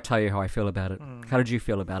 Before I tell you how I feel about it, how did you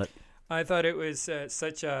feel about it? I thought it was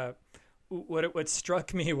such a what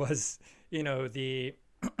struck me was, the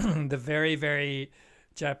the very, very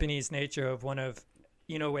Japanese nature of one of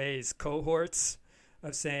Inoue's cohorts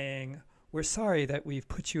of saying, "We're sorry that we've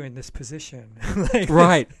put you in this position." Like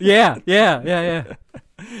Right. Yeah.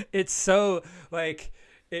 it's so like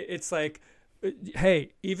it's like,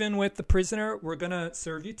 hey, even with the prisoner, we're gonna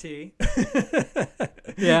serve you tea.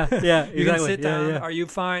 Yeah, You can exactly. sit down. Yeah. Are you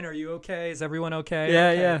fine? Are you okay? Is everyone okay? Yeah,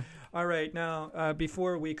 Okay. yeah. All right. Now,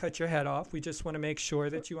 before we cut your head off, we just want to make sure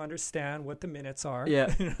that you understand what the minutes are.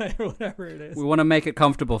 Yeah. Or whatever it is. We want to make it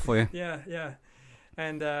comfortable for you. Yeah.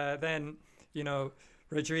 And then,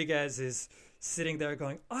 Rodriguez is sitting there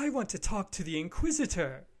going, I want to talk to the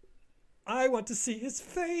Inquisitor. I want to see his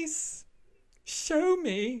face. Show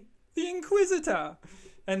me the Inquisitor.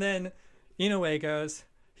 And then Inoue goes,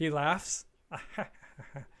 he laughs.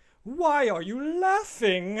 Why are you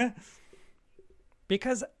laughing?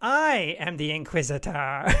 Because I am the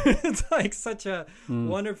Inquisitor. It's like such a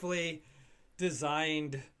wonderfully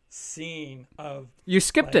designed scene of. You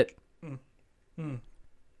skipped like, it.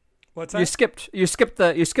 What's that? You skipped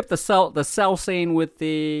the cell scene with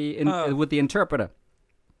the interpreter.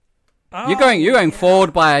 You're going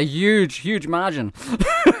forward by a huge margin.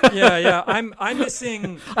 Yeah. I'm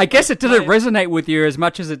missing. I guess it didn't resonate with you as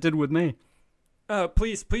much as it did with me.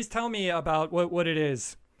 Please tell me about what it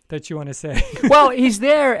is that you want to say. Well, he's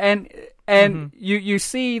there, and you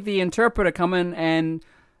see the interpreter come in, and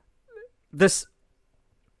the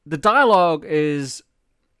dialogue is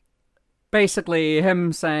basically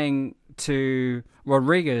him saying to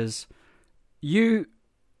Rodriguez, we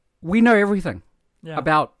know everything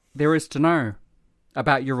about there is to know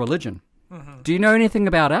about your religion. Mm-hmm. Do you know anything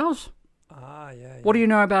about ours? Yeah. What do you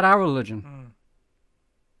know about our religion?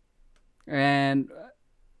 And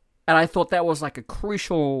I thought that was like a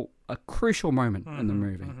crucial moment in the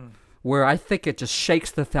movie, where I think it just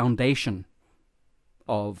shakes the foundation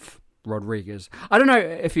of Rodriguez. I don't know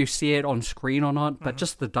if you see it on screen or not, but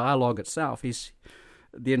just the dialogue itself.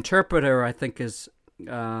 The interpreter, I think,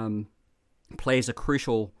 plays a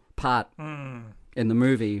crucial part in the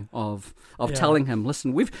movie of telling him,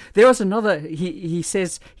 listen, there was another. He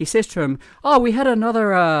says to him, oh, we had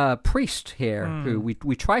another priest here who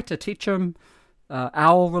we tried to teach him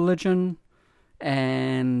our religion,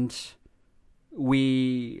 and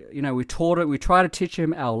we try to teach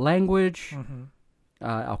him our language,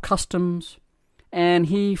 our customs, and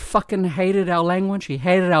he fucking hated our language. He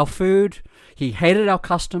hated our food. He hated our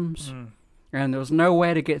customs, and there was no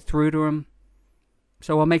way to get through to him.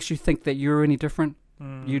 So what makes you think that you're any different?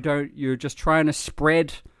 You're just trying to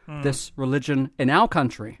spread this religion in our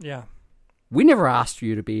country. Yeah. We never asked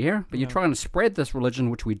you to be here, but you're trying to spread this religion,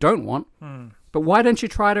 which we don't want. But why don't you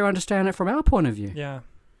try to understand it from our point of view? Yeah.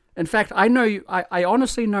 In fact, I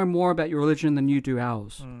honestly know more about your religion than you do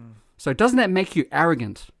ours. So doesn't that make you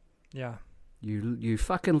arrogant? Yeah. You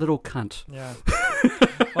fucking little cunt. Yeah.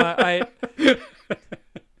 Well,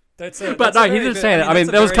 But no, he didn't say that. I mean,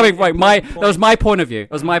 that was coming from that was my point of view.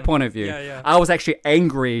 It was my point of view. Yeah. I was actually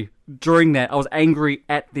angry during that. I was angry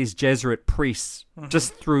at these Jesuit priests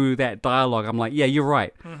just through that dialogue. I'm like, yeah, you're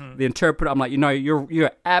right. The interpreter, I'm like,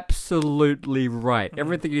 you're absolutely right.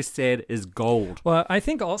 Everything you said is gold. Well, I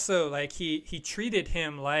think also like he treated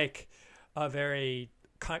him like a very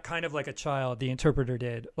kind of like a child. The interpreter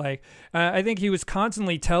did. Like I think he was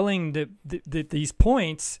constantly telling these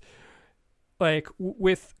points, like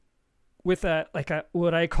with a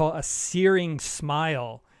what I call a searing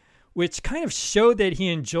smile, which kind of showed that he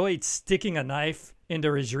enjoyed sticking a knife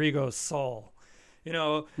into Rodrigo's soul.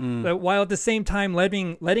 While at the same time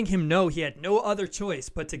letting him know he had no other choice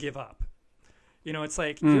but to give up. It's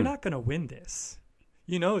like, you're not going to win this.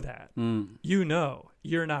 You know that. You know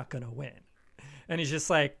you're not going to win. And he's just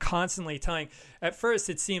like constantly telling. At first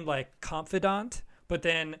it seemed like confidant, but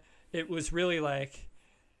then it was really like,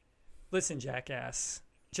 listen, jackass,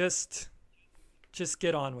 just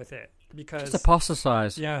get on with it, because just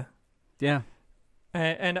apostatize. Yeah.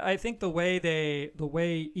 And I think the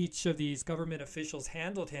way each of these government officials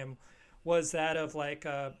handled him was that of like,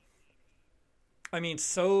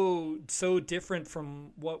 so different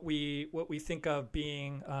from what we think of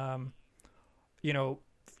being,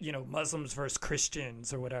 Muslims versus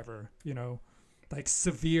Christians or whatever, like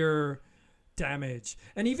severe damage.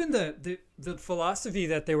 And even the philosophy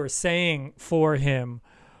that they were saying for him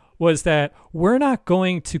was that we're not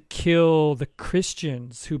going to kill the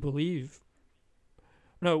Christians who believe.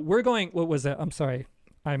 No, we're going, what was that? I'm sorry.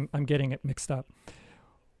 I'm getting it mixed up.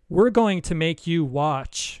 We're going to make you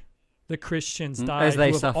watch the Christians die as they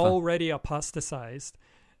who have suffer. already apostatized.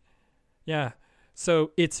 Yeah.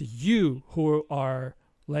 So it's you who are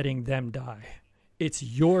letting them die. It's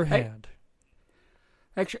your hand.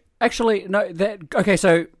 Actually, no. Okay.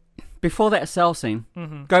 So before that cell scene,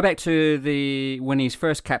 go back to when he's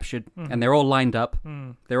first captured, and they're all lined up.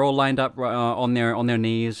 They're all lined up on their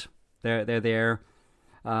knees. They're there,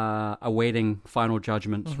 awaiting final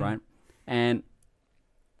judgments, right? And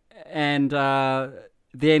the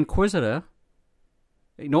Inquisitor,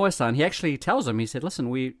 Inoue-san, he actually tells him. He said,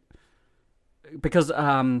 "Listen, because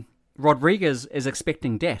Rodriguez is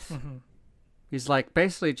expecting death." He's like,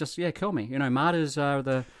 basically, just kill me. Martyrs are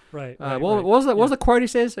the right. What was the quote he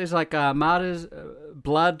says? It's like martyrs,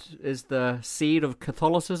 blood is the seed of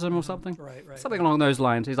Catholicism or something. Right. Something along those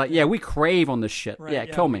lines. He's like, we crave on this shit. Right,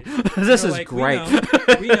 Kill me. This is like, great.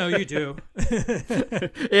 We know you do.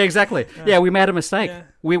 Yeah, exactly. We made a mistake. Yeah.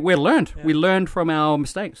 We learned. We learned from our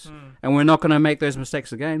mistakes, and we're not going to make those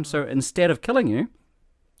mistakes again. So instead of killing you,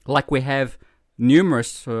 like we have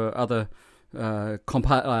numerous other.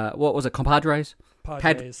 What was it? Compadres?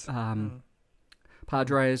 Padres.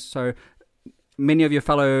 Padres. So many of your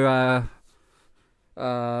fellow,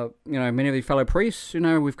 many of your fellow priests,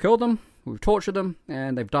 we've killed them, we've tortured them,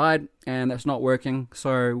 and they've died, and that's not working.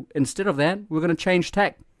 So instead of that, we're going to change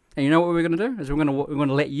tack. And you know what we're going to do? Is we're going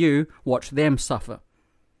to let you watch them suffer.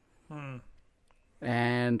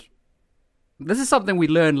 And this is something we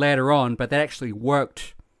learned later on, but that actually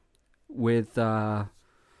worked with Liam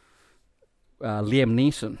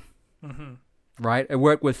Neeson, right? It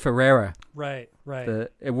worked with Ferreira, right.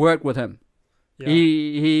 It worked with him. Yeah.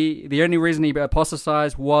 He the only reason he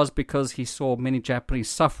apostatized was because he saw many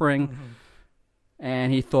Japanese suffering,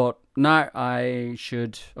 and he thought, no, I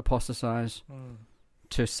should apostatize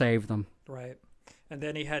to save them. Right, and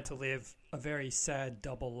then he had to live a very sad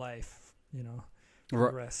double life,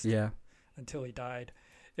 for the rest. Yeah, until he died.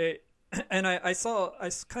 And I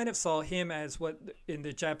kind of saw him as what in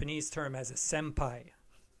the Japanese term as a senpai,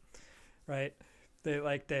 right?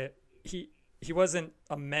 He wasn't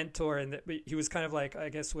a mentor, and he was kind of like, I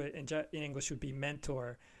guess what in English would be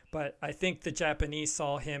mentor, but I think the Japanese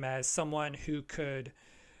saw him as someone who could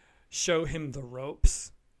show him the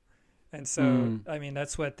ropes. And so, I mean,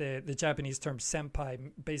 that's what the Japanese term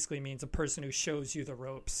senpai basically means, a person who shows you the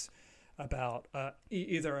ropes about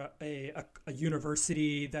either a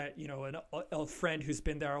university that, a friend who's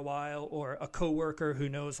been there a while, or a coworker who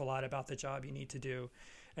knows a lot about the job you need to do.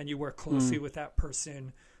 And you work closely with that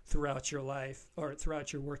person throughout your life, or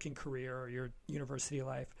throughout your working career or your university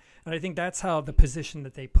life. And I think that's how the position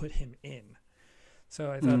that they put him in.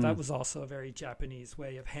 So I thought that was also a very Japanese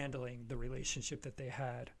way of handling the relationship that they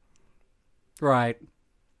had. Right.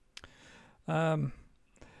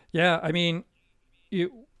 Yeah, I mean,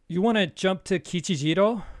 you want to jump to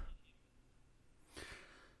Kichijiro?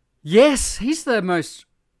 Yes, he's the most...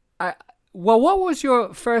 what was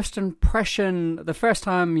your first impression the first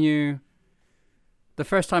time you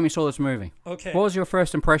saw this movie? Okay. What was your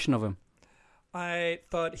first impression of him? I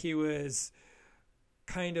thought he was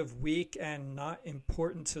kind of weak and not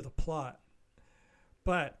important to the plot.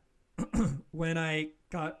 But when I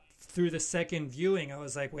got through the second viewing, I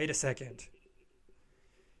was like, wait a second.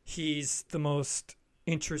 He's the most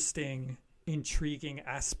interesting, intriguing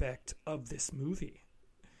aspect of this movie.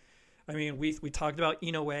 I mean, we talked about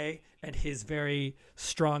Inoue and his very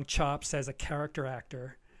strong chops as a character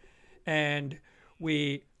actor. And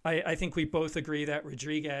I think we both agree that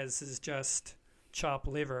Rodriguez is just chop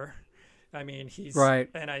liver. I mean, he's right,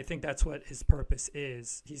 and I think that's what his purpose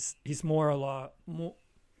is. He's more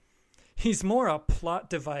a plot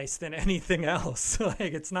device than anything else. Like,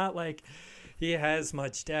 it's not like he has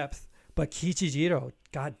much depth. But Kichijiro,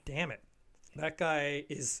 god damn it, that guy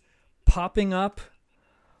is popping up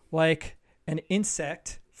like an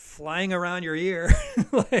insect flying around your ear.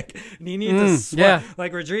 Like, and you need to swat. Yeah.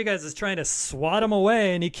 Like, Rodriguez is trying to swat him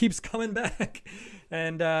away, and he keeps coming back.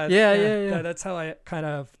 And that's how I kind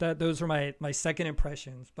of those were my second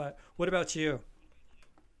impressions. But what about you?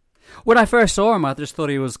 When I first saw him, I just thought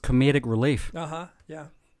he was comedic relief. Yeah.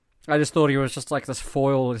 I just thought he was just like this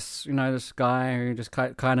foil, this guy who just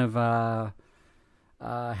kind of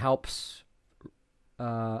helps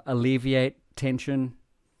alleviate tension.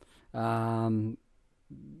 Having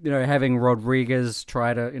Rodriguez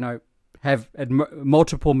try to, have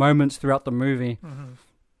multiple moments throughout the movie,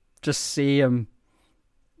 just see him,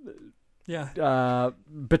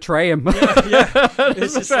 betray him. Yeah.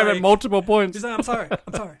 It's just like, at multiple points. He's like, I'm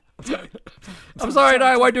sorry. I'm sorry, no,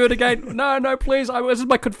 I won't do it again. No, please. This is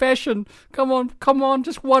my confession. Come on,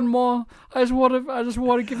 just one more. I just want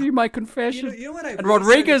to give you my confession. You know what I and really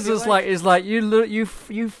Rodriguez started to is like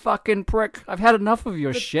you fucking prick. I've had enough of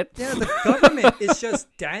your shit. Yeah, the government is just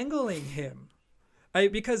dangling him.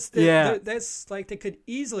 Because that's like they could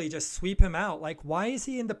easily just sweep him out. Like, why is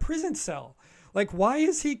he in the prison cell? Like, why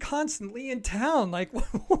is he constantly in town? Like,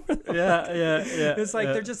 yeah. It's like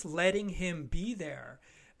they're just letting him be there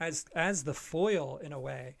as the foil in a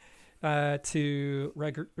way to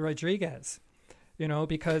Rodriguez,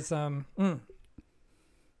 because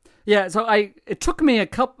yeah. So it took me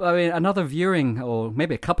another viewing or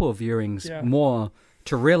maybe a couple of viewings more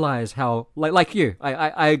to realize how like you.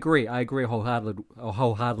 I agree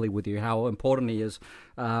wholeheartedly with you how important he is.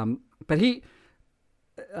 But he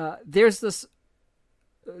there's this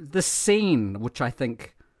scene which I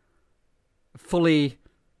think fully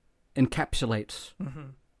encapsulates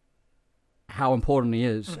how important he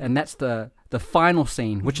is, and that's the final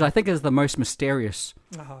scene, which I think is the most mysterious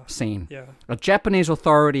scene. Yeah. A Japanese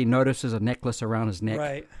authority notices a necklace around his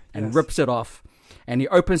neck and rips it off, and he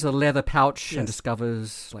opens the leather pouch and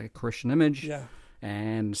discovers like a Christian image. Yeah.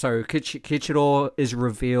 And so Kichiro is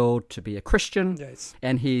revealed to be a Christian,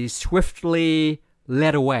 and he's swiftly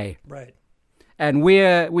led away. Right. And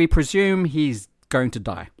we presume he's going to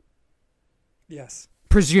die. Yes.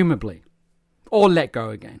 Presumably. Or let go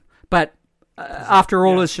again. But after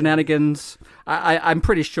all his shenanigans, I'm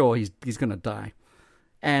pretty sure he's going to die.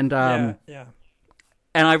 And and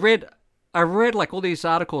I read like all these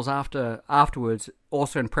articles afterwards,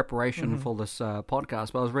 also in preparation for this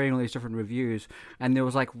podcast. But I was reading all these different reviews, and there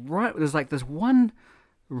was this one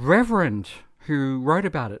reverend who wrote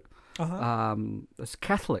about it. This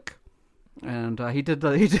Catholic, and he did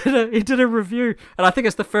a review, and I think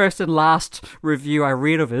it's the first and last review I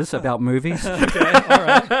read of his about movies. Okay, all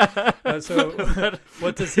right. So,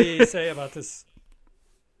 what does he say about this?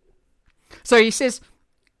 So he says,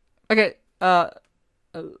 okay, I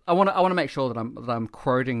want to make sure that I'm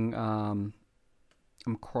quoting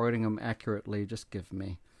him accurately. Just give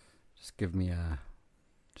me a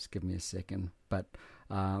second. But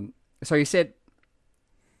so he said.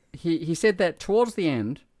 He said that towards the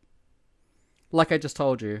end, like I just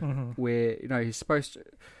told you, where he's supposed to,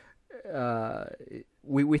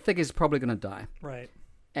 we think he's probably going to die, right?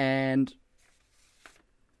 And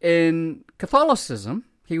in Catholicism,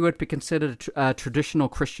 he would be considered a traditional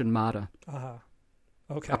Christian martyr,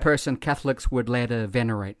 okay, a person Catholics would later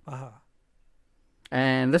venerate.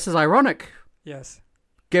 And this is ironic, yes,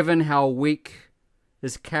 given how weak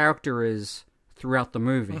his character is throughout the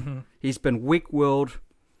movie. He's been weak-willed,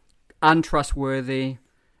 untrustworthy,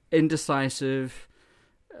 indecisive,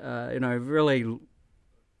 really,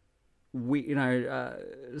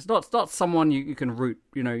 it's not someone you can root,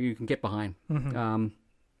 you can get behind,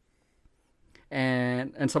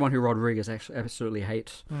 and someone who Rodriguez actually absolutely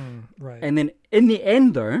hates. Right. And then in the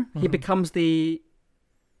end, though, he becomes the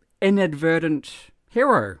inadvertent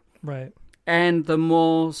hero, right? And the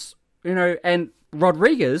more, and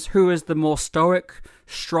Rodriguez, who is the more stoic,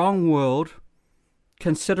 strong-willed,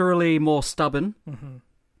 considerably more stubborn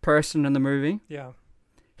person in the movie. Yeah.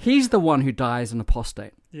 He's the one who dies an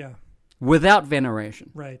apostate. Yeah. Without veneration.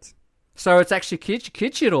 Right. So it's actually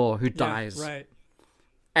Kichiro who dies. Right.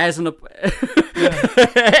 As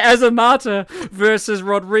as a martyr versus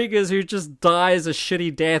Rodriguez who just dies a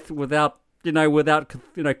shitty death without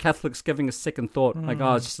Catholics giving a second thought. Like,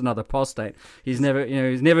 it's just another apostate. He's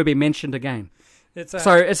never been mentioned again.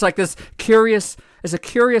 So it's like it's a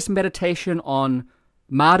curious meditation on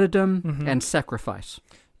martyrdom and sacrifice.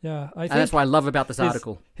 Yeah, and that's what I love about this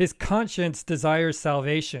article. His conscience desires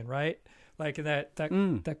salvation, right? Like that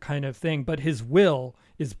kind of thing. But his will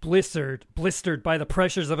is blistered by the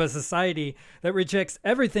pressures of a society that rejects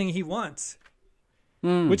everything he wants.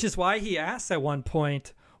 Which is why he asks at one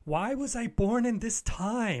point, "Why was I born in this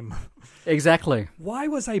time?" Exactly. Why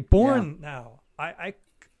was I born now? I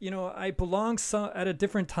belong at a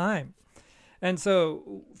different time. And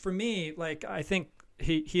so for me, like, I think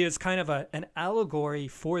he is kind of an allegory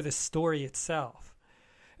for the story itself.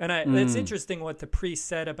 And it's interesting what the priest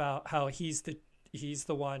said about how he's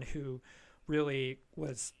the one who really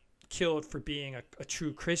was killed for being a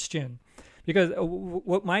true Christian. Because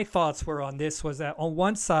what my thoughts were on this was that on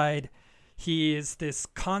one side, he is this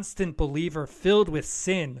constant believer filled with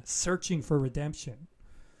sin, searching for redemption,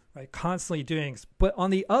 right? Constantly doing. But on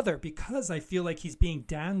the other, because I feel like he's being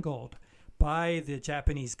dangled by the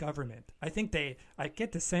Japanese government, I think I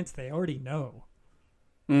get the sense they already know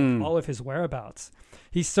all of his whereabouts.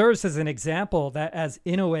 He serves as an example that, as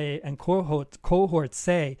Inoue and cohorts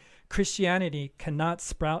say, Christianity cannot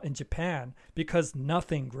sprout in Japan because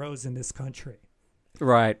nothing grows in this country.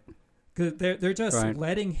 Right. Because they're just Right.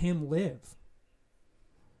 letting him live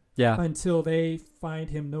Yeah. until they find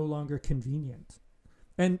him no longer convenient.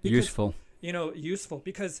 And because, Useful. useful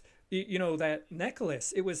because, that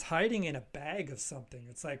necklace, it was hiding in a bag of something.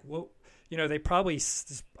 It's like, well, they probably,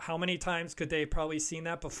 how many times could they probably seen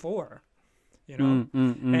that before? And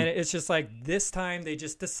it's just like this time they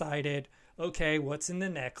just decided, okay, what's in the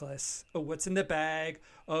necklace? Oh, what's in the bag?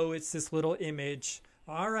 Oh, it's this little image.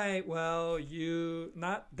 All right, well,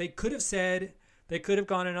 they could have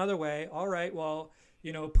gone another way. All right, well,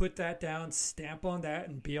 put that down, stamp on that,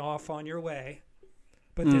 and be off on your way.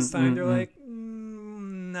 But this time they're like,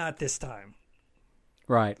 not this time.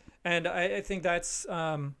 Right. And I think that's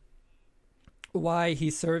why he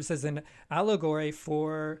serves as an allegory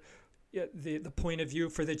for the point of view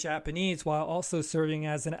for the Japanese, while also serving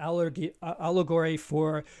as an allegory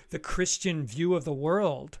for the Christian view of the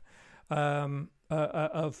world.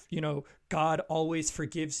 Of God always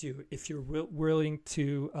forgives you if you're willing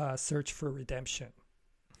to search for redemption.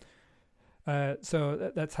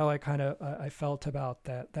 So that's how I kind of I felt about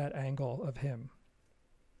that angle of him.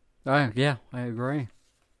 Yeah, I agree.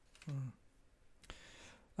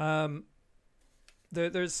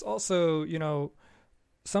 There's also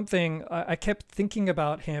something I kept thinking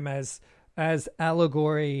about him as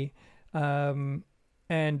allegory,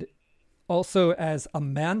 and also as a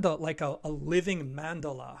mandala, like a living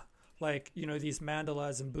mandala, like these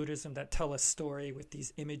mandalas in Buddhism that tell a story with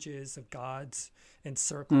these images of gods in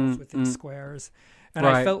circles within squares, and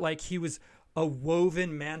Right. I felt like he was a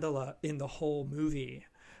woven mandala in the whole movie,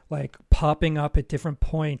 like popping up at different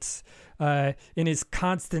points in his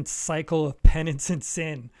constant cycle of penance and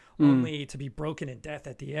sin, only to be broken in death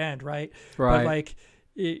at the end, right? But like,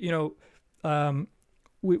 we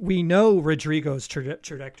know Rodrigo's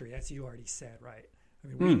trajectory, as you already said, right? I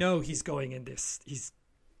mean, we know he's going in this. He's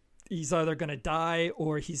either going to die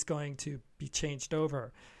or he's going to be changed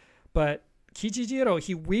over. But Kichijiro,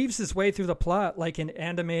 he weaves his way through the plot like an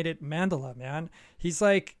animated mandala, man. He's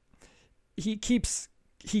like, he keeps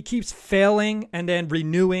failing and then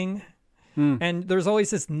renewing. And there's always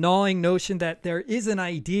this gnawing notion that there is an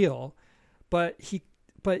ideal, but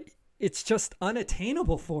it's just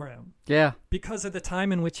unattainable for him. Yeah. Because of the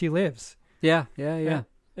time in which he lives. Yeah.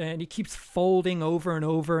 And he keeps folding over and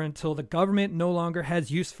over until the government no longer has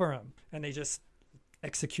use for him, and they just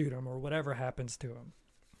execute him or whatever happens to him.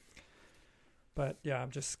 But yeah, I'm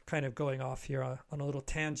just kind of going off here on a little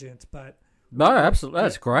tangent, but No, absolutely.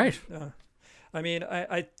 That's great. I mean,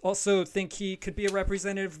 I also think he could be a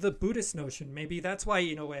representative of the Buddhist notion. Maybe that's why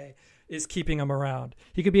Inoue is keeping him around.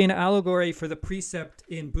 He could be an allegory for the precept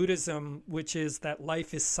in Buddhism, which is that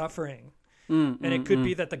life is suffering. And it could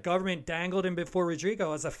be that the government dangled him before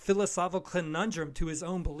Rodrigo as a philosophical conundrum to his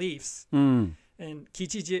own beliefs. And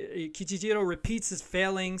Kichijiro repeats his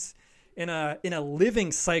failings in a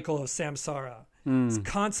living cycle of samsara. It's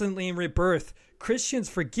constantly in rebirth. Christians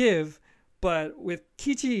forgive, but with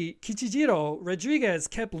Kichijiro, Rodriguez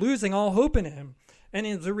kept losing all hope in him.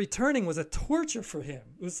 And the returning was a torture for him.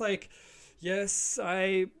 It was like, yes,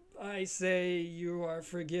 I say you are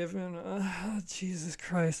forgiven. Jesus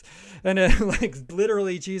Christ. And like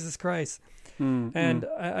literally Jesus Christ. And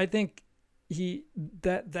I think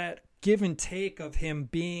that give and take of him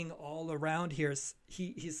being all around here,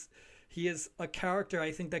 he is a character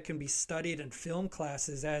I think that can be studied in film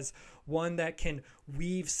classes as one that can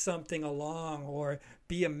weave something along or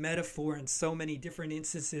be a metaphor in so many different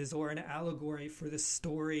instances, or an allegory for the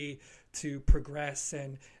story to progress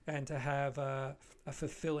and to have a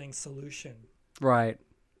fulfilling solution. Right.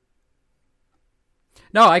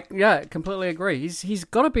 No, I completely agree. He's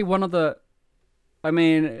got to be one of the. I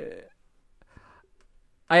mean,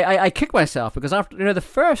 I kick myself because after the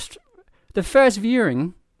first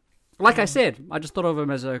viewing, like I said, I just thought of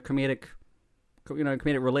him as a comedic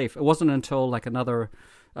relief. It wasn't until like another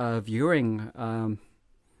viewing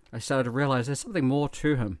I started to realize there's something more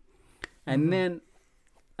to him, and then.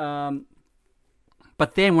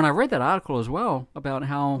 But then when I read that article as well about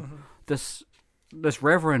how this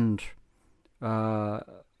reverend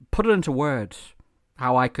put it into words,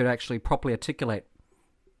 how I could actually properly articulate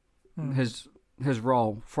his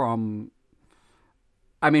role from.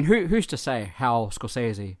 I mean, who's to say how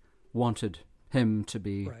Scorsese wanted him to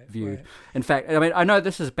be viewed? Right. In fact, I mean, I know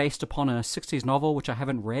this is based upon a 60s novel, which I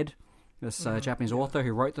haven't read. This Japanese author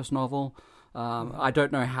who wrote this novel. I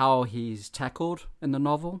don't know how he's tackled in the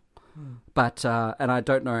novel, but and I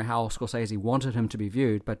don't know how Scorsese wanted him to be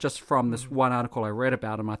viewed. But just from this one article I read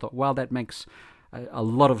about him, I thought, well, that makes a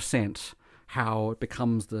lot of sense. How it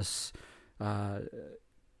becomes this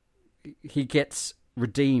he gets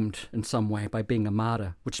redeemed in some way by being a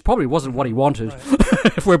martyr, which probably wasn't what he wanted,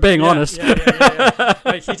 Right. if we're being honest. Yeah.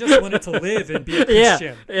 Like, he just wanted to live and be a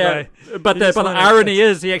Christian. Yeah. Right? But He the just but the wanted- irony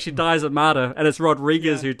is he actually dies a martyr, and it's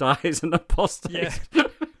Rodriguez Yeah. who dies an apostate.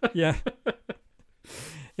 Yeah.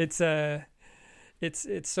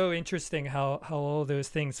 It's so interesting how all those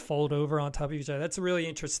things fold over on top of each other. That's a really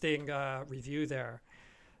interesting review there.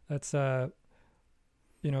 That's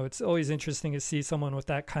it's always interesting to see someone with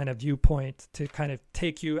that kind of viewpoint to kind of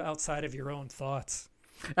take you outside of your own thoughts.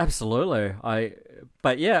 Absolutely.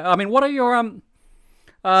 But yeah, I mean, what are your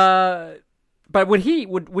but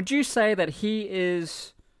would you say that he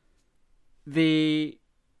is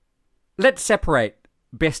let's separate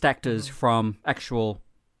best actors from actual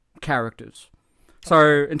characters.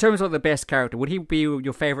 So, in terms of the best character, would he be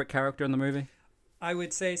your favorite character in the movie? I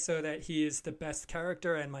would say so, that he is the best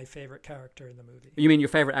character and my favorite character in the movie. You mean your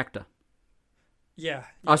favorite actor? Yeah.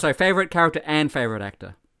 Oh, so favorite character and favorite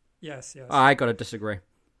actor. Yes. I gotta disagree.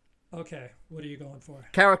 Okay, what are you going for?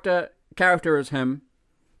 Character is him,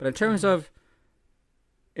 but in terms of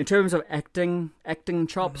acting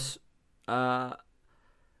chops,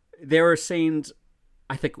 there are scenes.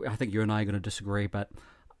 I think you and I are going to disagree, but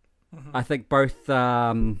I think both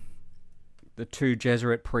the two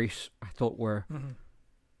Jesuit priests I thought were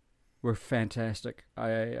fantastic.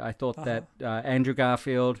 I thought that Andrew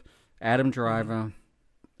Garfield, Adam Driver,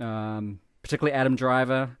 particularly Adam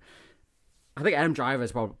Driver. I think Adam Driver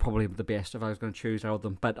is probably the best if I was going to choose out of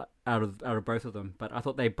them, but out of both of them. But I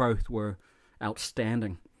thought they both were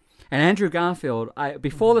outstanding. And Andrew Garfield,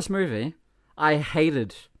 before this movie, I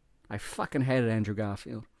fucking hated Andrew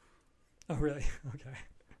Garfield. Oh, really? Okay.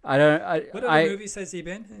 What other movies has he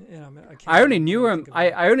been? I only knew him.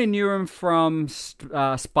 I only knew him from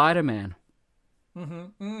Spider-Man.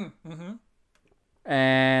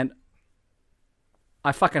 And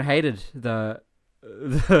I fucking hated the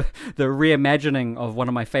reimagining of one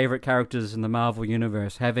of my favorite characters in the Marvel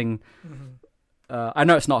universe. Having, I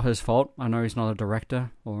know it's not his fault. I know he's not a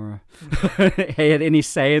director or he had any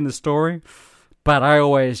say in the story. But I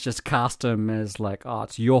always just cast him as like, oh,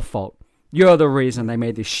 it's your fault. You're the reason they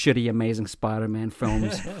made these shitty, Amazing Spider-Man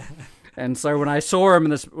films. And so when I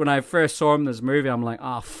first saw him in this movie, I'm like,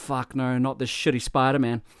 oh fuck no, not this shitty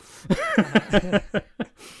Spider-Man.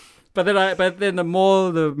 But then the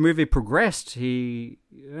more the movie progressed, he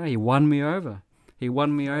won me over. He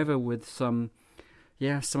won me over with some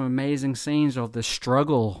amazing scenes of the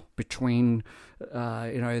struggle between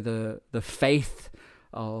the faith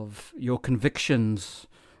of your convictions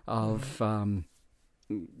of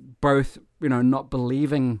both not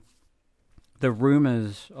believing the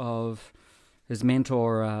rumors of his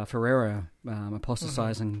mentor Ferreira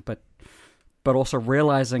apostatizing, but also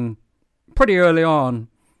realizing pretty early on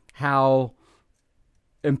how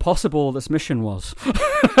impossible this mission was.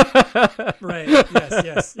 Right.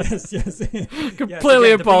 Yes.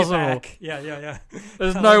 Completely impossible. Yeah.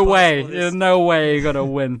 There's no way you're gonna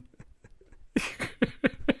win.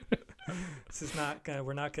 This is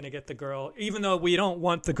we're not gonna get the girl, even though we don't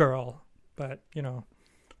want the girl, but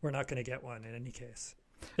we're not gonna get one in any case,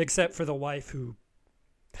 except for the wife who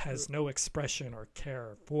has no expression or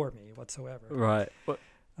care for me whatsoever. Right.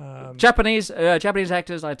 Japanese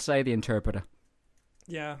actors, I'd say the interpreter.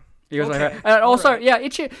 Yeah. Okay. Also,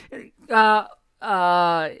 right.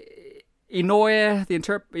 Inoue, the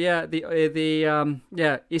interpreter. Yeah,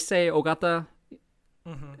 Issei Ogata.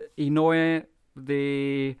 Inoue,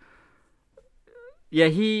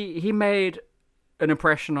 he made an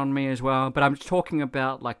impression on me as well. But I'm talking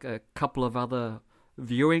about like a couple of other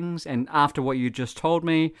viewings, and after what you just told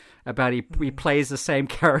me about he plays the same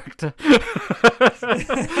character,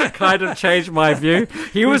 kind of changed my view.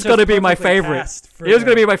 He was going to be my favorite. He was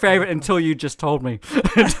going to be my favorite until you just told me.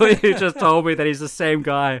 Until you just told me that he's the same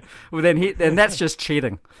guy. Well, then that's just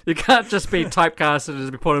cheating. You can't just be typecasted as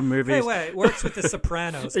be put in movies. Hey, wait, it works with The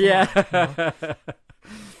Sopranos. Yeah.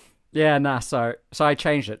 Yeah, nah. So I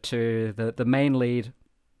changed it to the main lead,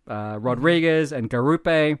 Rodriguez and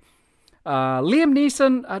Garupe. Liam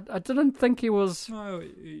Neeson, I didn't think he was. No,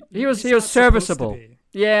 he was serviceable.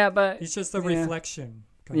 Yeah, but he's just a reflection.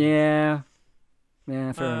 Yeah,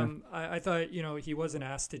 fair enough. I thought he wasn't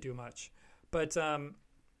asked to do much, but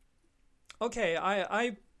okay.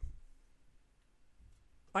 I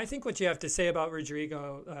think what you have to say about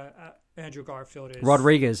Andrew Garfield is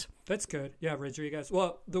Rodriguez. That's good. Yeah, Rodriguez.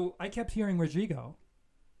 Well, I kept hearing Rodrigo.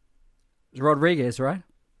 It's Rodriguez, right?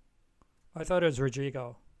 I thought it was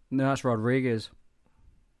Rodrigo. No, it's Rodriguez.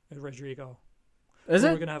 Rodrigo. Is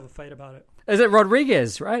it? We're gonna have a fight about it. Is it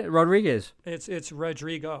Rodriguez? Right, Rodriguez. It's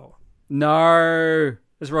Rodrigo. No,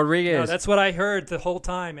 It's Rodriguez. No, that's what I heard the whole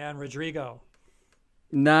time, man. Rodrigo.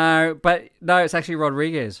 No, it's actually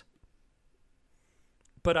Rodriguez.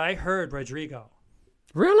 But I heard Rodrigo.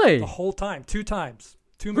 Really? The whole time. 2 times.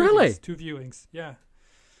 2 movies. Really? 2 viewings. Yeah.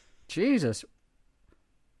 Jesus.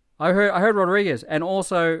 I heard Rodriguez, and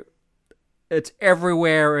also it's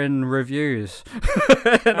everywhere in reviews.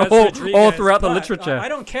 And all throughout the literature. I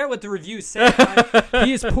don't care what the reviews say.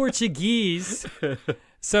 He is Portuguese.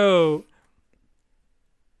 So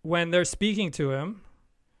when they're speaking to him.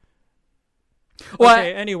 Well,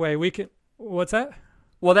 okay, anyway, we can. What's that?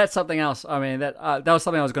 Well, that's something else. I mean, that was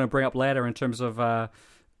something I was going to bring up later in terms of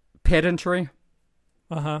pedantry.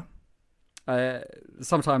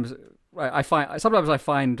 Sometimes I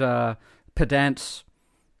find pedant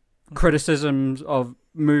criticisms of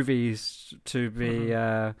movies to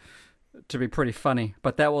be pretty funny.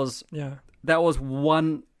 But that was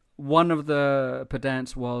one of the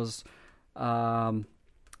pedants was.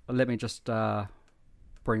 Let me just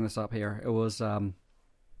bring this up here. It was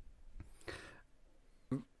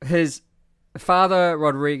his father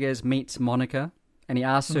Rodriguez meets Monica, and he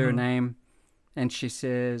asks her name, and she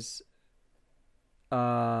says,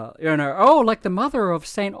 like the mother of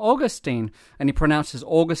Saint Augustine, and he pronounces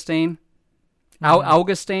Augustine,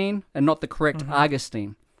 Augustine, and not the correct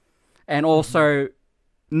Augustine, and also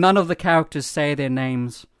none of the characters say their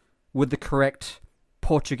names with the correct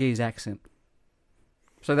Portuguese accent.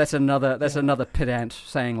 So that's another pedant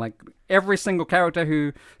saying like every single character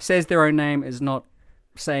who says their own name is not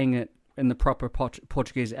saying it in the proper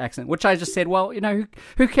Portuguese accent, which I just said, well,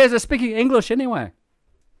 who cares? They're speaking English anyway.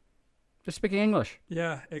 They're speaking English.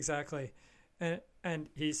 Yeah, exactly. And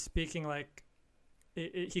he's speaking like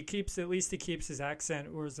he keeps his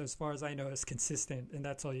accent, whereas as far as I know, is consistent, and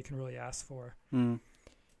that's all you can really ask for. Mm.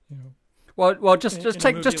 Well, just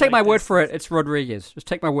take my word for it. It's Rodriguez. Just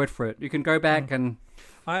take my word for it. You can go back and.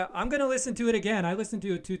 I'm gonna listen to it again. I listened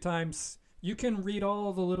to it 2 times. You can read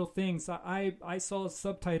all the little things. I saw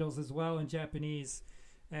subtitles as well in Japanese,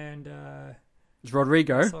 and it's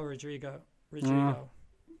Rodrigo. I saw Rodrigo.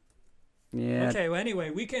 Yeah. Okay. Well,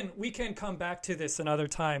 anyway, we can come back to this another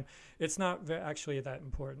time. It's not actually that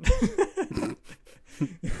important.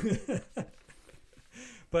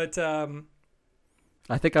 But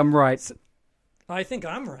I think I'm right. I think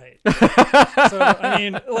I'm right. So I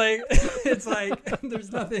mean, like, it's like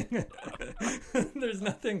there's nothing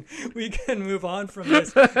we can move on from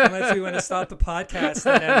this unless we want to stop the podcast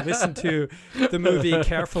and then listen to the movie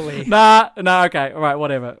carefully. Nah, okay, all right,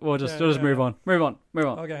 whatever. We'll just move on.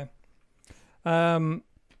 Okay.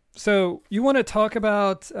 So you want to talk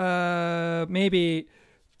about maybe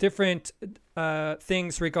different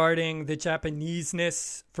things regarding the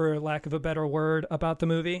Japaneseness, for lack of a better word, about the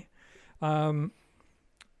movie.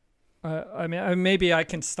 I mean, maybe I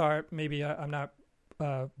can start. Maybe I'm not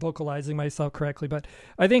vocalizing myself correctly, but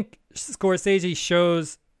I think Scorsese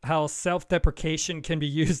shows how self-deprecation can be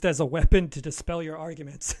used as a weapon to dispel your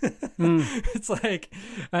arguments. It's like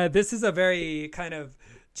this is a very kind of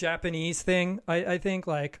Japanese thing. I think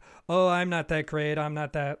like, oh, I'm not that great. I'm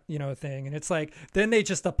not that, thing. And it's like, then they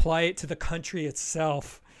just apply it to the country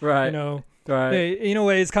itself. Right. Right. In a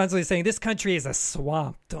way, it's constantly saying this country is a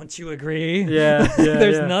swamp. Don't you agree? Yeah.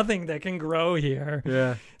 There's nothing that can grow here.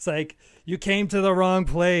 Yeah. It's like you came to the wrong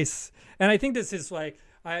place. And I think this is like,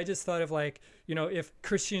 I just thought of like, if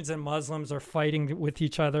Christians and Muslims are fighting with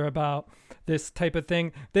each other about this type of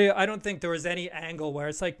thing, I don't think there was any angle where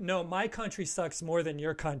it's like, no, my country sucks more than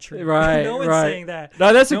your country. Right. No one's saying that.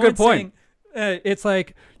 No, that's a good point. It's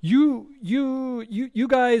like you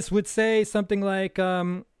guys would say something like,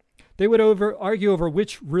 they would argue over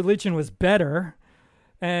which religion was better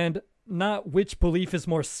and not which belief is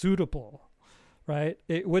more suitable, right?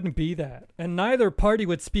 It wouldn't be that. And neither party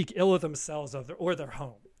would speak ill of themselves or their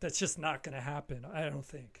home. That's just not going to happen, I don't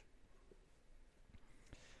think.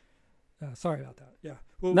 Sorry about that. Yeah.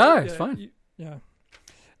 Well, no, it's fine.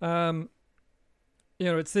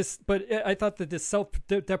 It's this, but I thought that this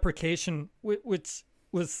self-deprecation, which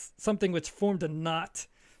was something which formed a knot,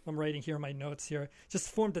 I'm writing here in my notes here, just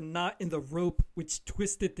formed a knot in the rope which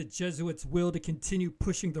twisted the Jesuits' will to continue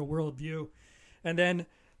pushing their worldview. And then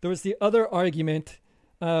there was the other argument,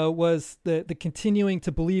 was the continuing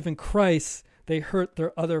to believe in Christ. They hurt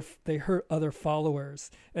other followers.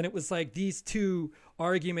 And it was like these two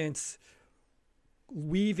arguments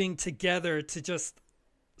weaving together to just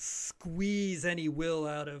squeeze any will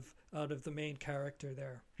out of the main character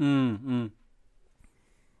there.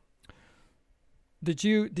 Did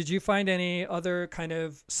you find any other kind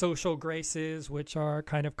of social graces which are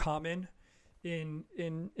kind of common in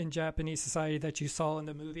Japanese society that you saw in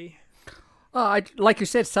the movie? Like you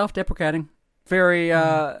said, self-deprecating. Very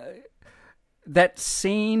that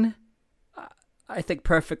scene, I think,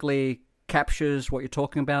 perfectly captures what you're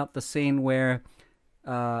talking about. The scene where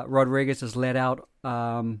Rodriguez is let out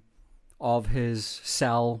of his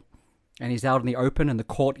cell, and he's out in the open in the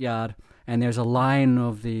courtyard, and there's a line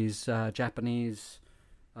of these Japanese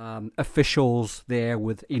officials there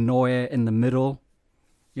with Inoue in the middle.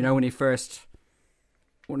 You know, when he first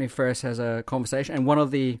has a conversation, and one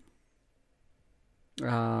of the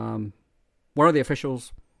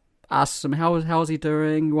officials asks him, how is he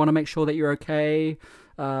doing? We want to make sure that you're okay.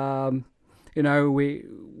 You know, we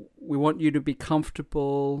want you to be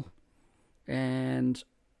comfortable. And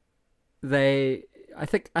I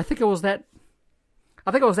think it was that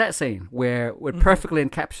scene where it perfectly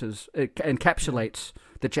encapsulates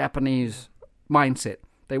the Japanese mindset.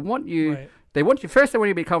 They want you. Right. They want you first. They want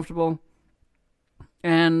you to be comfortable,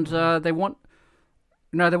 and they want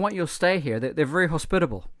you to stay here. They're very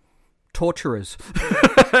hospitable. Torturers.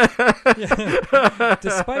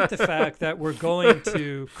 Despite the fact that we're going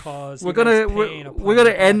to cause we're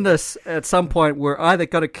gonna end this at some point. We're either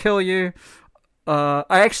going to kill you.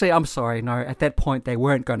 I'm sorry. No, at that point they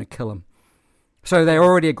weren't going to kill him. So they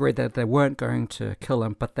already agreed that they weren't going to kill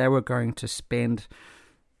him, but they were going to spend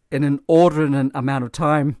an inordinate amount of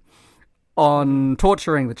time on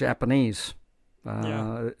torturing the Japanese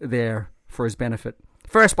there for his benefit.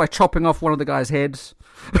 First, by chopping off one of the guy's heads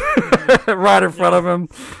right in front of him,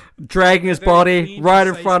 dragging his body right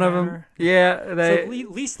in front of him. Yeah,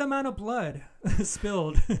 least amount of blood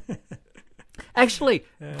spilled. Actually,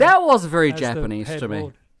 that was very Japanese to me.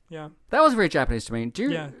 Rolled. Yeah, that was very Japanese to me.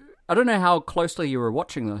 I don't know how closely you were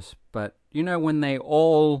watching this, but you know when they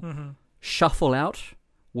all shuffle out,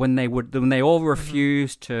 when they all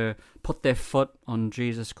refused to put their foot on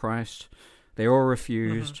Jesus Christ, they all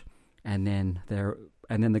refused, and then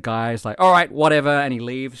the guy's like, all right, whatever, and he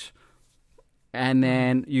leaves, and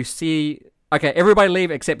then you see, okay, everybody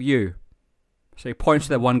leave except you. So he points to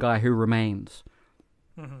that one guy who remains.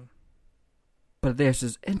 But there's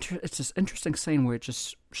this interesting scene where it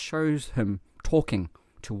just shows him talking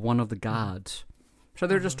to one of the guards. So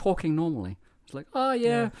they're just talking normally. It's like, oh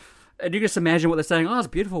yeah. And you just imagine what they're saying. Oh, it's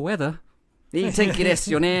beautiful weather. I tinky desu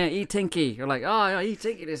yo ne, I tinky. You're like, oh, I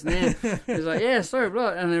tinky desu ne. He's like, yeah, so blah.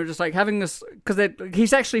 And they're just like having this, because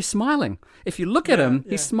he's actually smiling. If you look at him,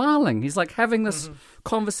 he's smiling. He's like having this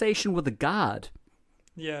conversation with the guard.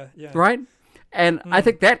 Yeah. Right? And I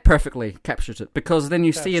think that perfectly captures it, because then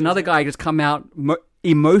you see another guy just come out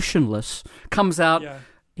emotionless, comes out,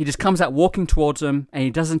 he just comes out walking towards him, and he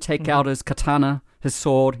doesn't take out his katana, his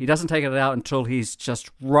sword. He doesn't take it out until he's just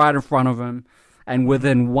right in front of him, and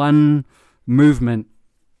within one movement,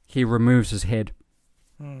 he removes his head.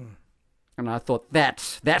 And I thought,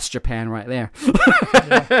 that's Japan right there.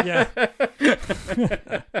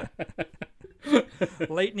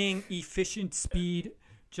 Lightning, efficient speed.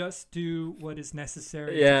 Just do what is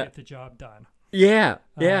necessary to get the job done. Yeah.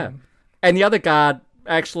 And the other guard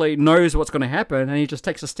actually knows what's going to happen, and he just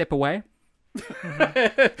takes a step away. He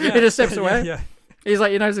just steps away. Yeah. He's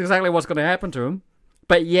like, he knows exactly what's going to happen to him,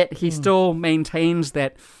 but yet he still maintains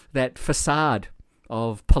that facade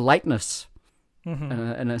of politeness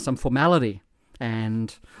and some formality.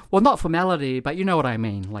 And, well, not formality, but you know what I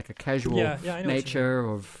mean, like a casual nature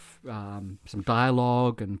of some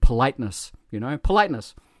dialogue and politeness. You know,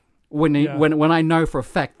 politeness. When I know for a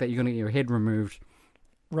fact that you're going to get your head removed.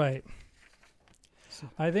 Right.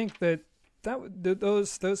 I think that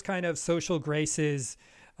those kind of social graces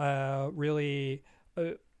really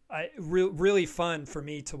really fun for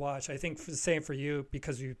me to watch. I think the same for you,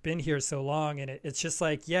 because we've been here so long, and it's just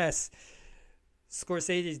like, yes,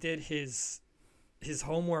 Scorsese did his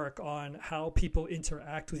homework on how people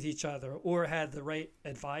interact with each other, or had the right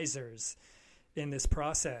advisors in this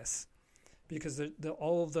process, because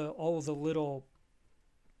all of the little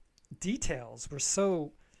details were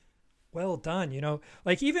so well done. You know,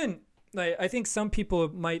 like even like I think some people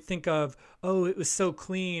might think of, oh, it was so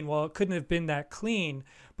clean. Well, it couldn't have been that clean.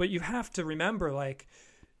 But you have to remember, like,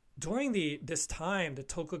 during this time, the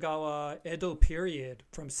Tokugawa Edo period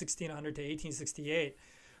from 1600 to 1868,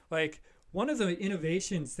 like, one of the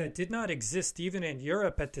innovations that did not exist even in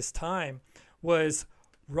Europe at this time was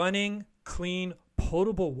running clean,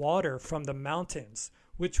 potable water from the mountains,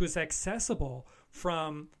 which was accessible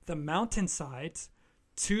from the mountainsides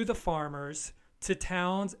to the farmers, to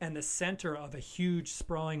towns, and the center of a huge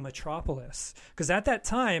sprawling metropolis. Because at that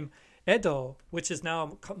time, Edo, which is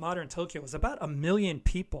now modern Tokyo, was about 1 million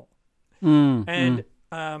people.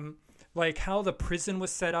 Like how the prison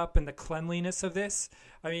was set up and the cleanliness of this.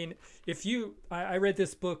 I mean, I read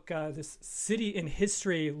this book, this City in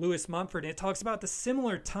History, Lewis Mumford, and it talks about the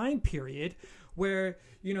similar time period where,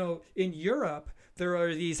 in Europe, there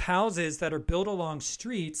are these houses that are built along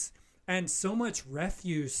streets, and so much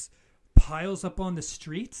refuse piles up on the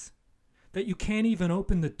streets that you can't even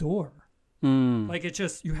open the door. Like, it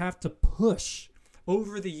just, you have to push.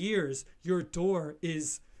 Over the years, your door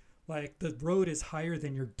is like, the road is higher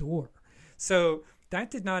than your door. So that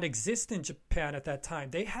did not exist in Japan at that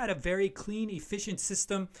time. They had a very clean, efficient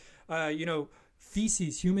system.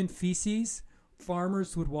 Feces, human feces,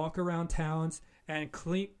 farmers would walk around towns and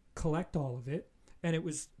collect all of it. And it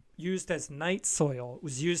was used as night soil. It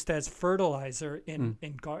was used as fertilizer in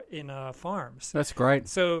farms. That's great.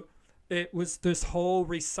 So it was this whole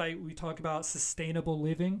we talk about sustainable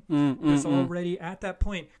living. It was already at that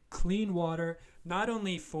point clean water, not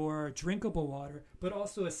only for drinkable water, but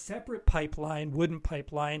also a separate pipeline, wooden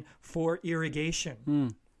pipeline for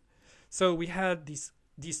irrigation. So we had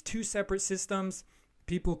these two separate systems,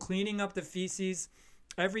 people cleaning up the feces.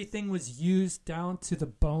 Everything was used down to the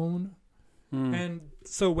bone. And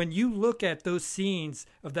so when you look at those scenes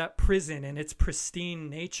of that prison and its pristine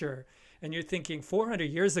nature, and you're thinking 400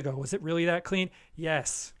 years ago, was it really that clean?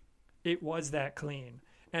 Yes, it was that clean.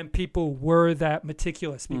 And people were that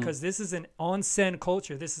meticulous because this is an onsen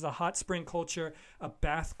culture. This is a hot spring culture, a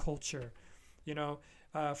bath culture,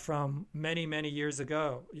 from many, many years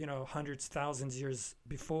ago, hundreds, thousands years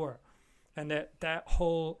before. And that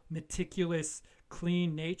whole meticulous,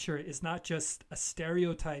 clean nature is not just a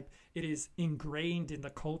stereotype. It is ingrained in the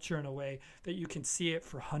culture in a way that you can see it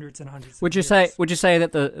for hundreds and hundreds Would of you years. say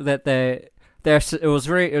that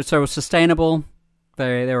it was sustainable?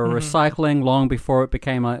 They were recycling long before it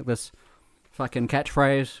became like this fucking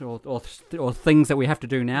catchphrase or things that we have to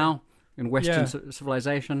do now in Western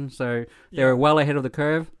civilization. So they were well ahead of the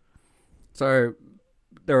curve. So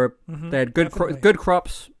they had good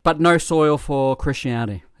crops, but no soil for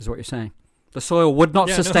Christianity, is what you're saying. The soil would not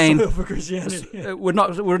sustain. No soil for Christianity. It would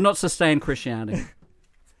not sustain Christianity.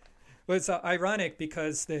 Well, it's ironic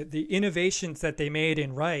because the innovations that they made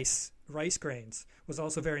in rice grains was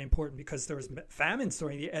also very important because there was famines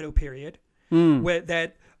during the Edo period, where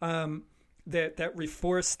that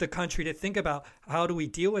forced the country to think about how do we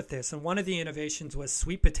deal with this. And one of the innovations was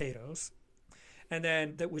sweet potatoes, and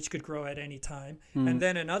then which could grow at any time. And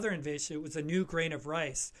then another innovation was a new grain of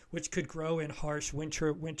rice, which could grow in harsh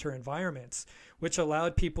winter environments, which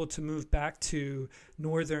allowed people to move back to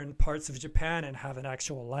northern parts of Japan and have an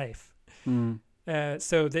actual life.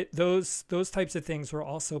 So those types of things were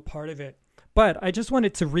also part of it. But I just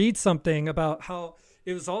wanted to read something about how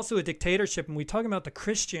it was also a dictatorship, and we talk about the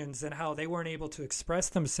Christians and how they weren't able to express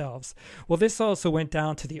themselves. Well, this also went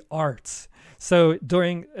down to the arts. So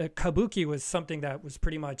during kabuki was something that was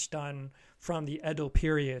pretty much done from the Edo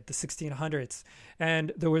period, the 1600s.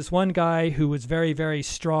 And there was one guy who was very, very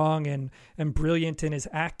strong and brilliant in his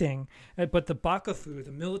acting. But the Bakufu,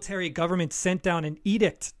 the military government, sent down an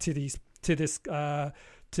edict to this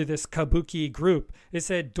kabuki group. It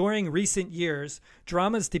said, during recent years,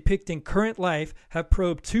 dramas depicting current life have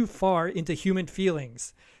probed too far into human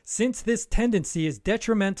feelings. Since this tendency is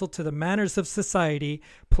detrimental to the manners of society,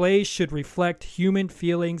 plays should reflect human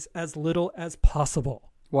feelings as little as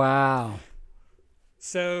possible. Wow.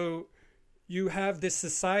 So you have this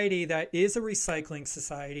society that is a recycling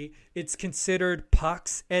society. It's considered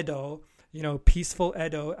Pax Edo, peaceful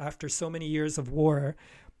Edo after so many years of war.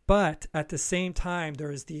 But at the same time,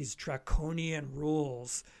 there's these draconian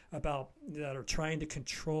rules that are trying to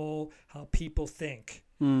control how people think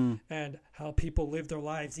and how people live their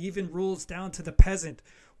lives. Even rules down to the peasant,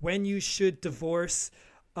 when you should divorce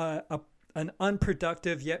an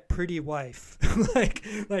unproductive yet pretty wife.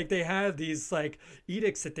 like they had these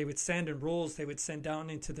edicts that they would send and rules they would send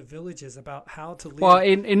down into the villages about how to live. Well,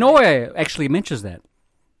 in Norway actually mentions that.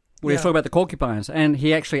 We were talking about the concubines, and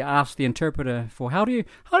he actually asked the interpreter for how do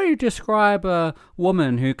you describe a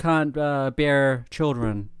woman who can't bear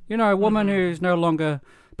children? A woman who's no longer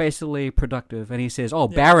basically productive. And he says,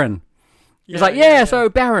 barren. He's so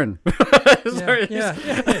barren. It's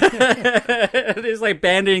like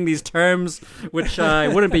bandying these terms which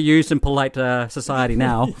wouldn't be used in polite society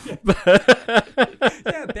now.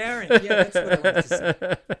 Barren. Yeah, that's what I wanted to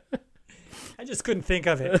say. I just couldn't think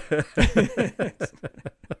of it.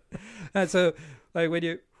 And so, when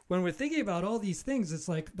we're thinking about all these things, it's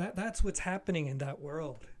like that's what's happening in that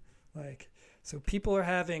world. So people are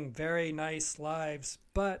having very nice lives,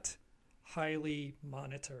 but highly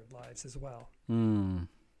monitored lives as well.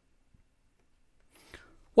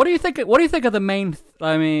 What do you think? What do you think of the main?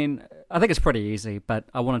 I think it's pretty easy, but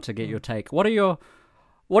I wanted to get your take. What do you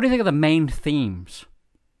think of the main themes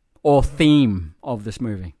or theme of this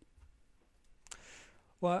movie?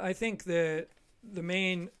 Well, I think the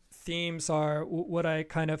main themes are what I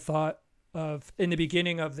kind of thought of in the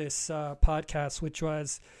beginning of this podcast, which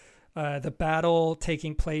was the battle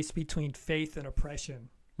taking place between faith and oppression.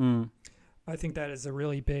 I think that is a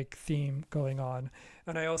really big theme going on.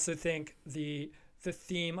 And I also think the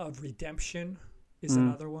theme of redemption is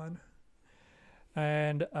another one.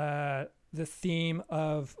 And the theme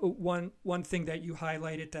of one thing that you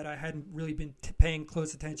highlighted that I hadn't really been paying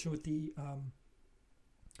close attention with the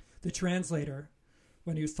translator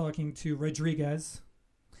when he was talking to Rodriguez.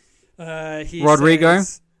 Rodrigo?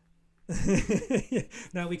 Says,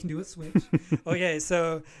 now we can do a switch. Okay,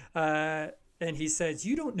 so and he says,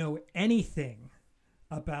 you don't know anything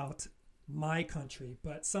about my country,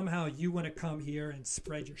 but somehow you want to come here and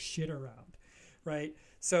spread your shit around, right?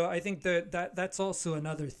 So I think that's also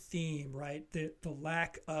another theme, right? The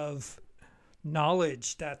lack of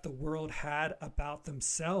knowledge that the world had about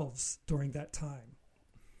themselves during that time.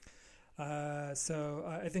 So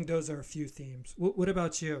I think those are a few themes. What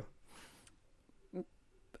about you?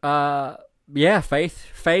 Yeah,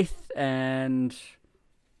 faith and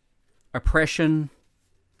oppression,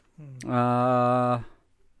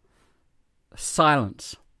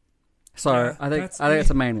 silence. So Yeah, I think that's it's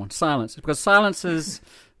the main one, silence, because silence is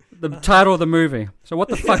the title of the movie. So what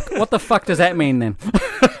the fuck does that mean then?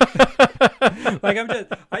 Like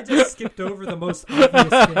I just skipped over the most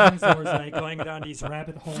obvious things, or was like going down these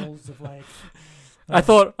rabbit holes of like. I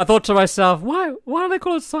thought to myself, why do they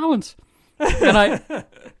call it silence? And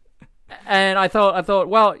I thought,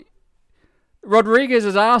 well, Rodriguez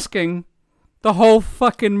is asking the whole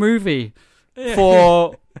fucking movie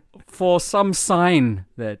for some sign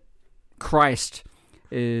that Christ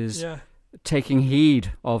is taking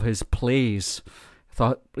heed of his pleas. I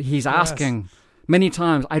thought he's asking many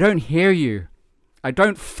times, I don't hear you. I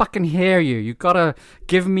don't fucking hear you. You gotta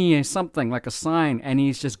give me something like a sign. And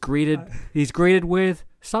he's just greeted with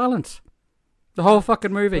silence. The whole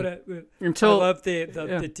fucking movie. Until I love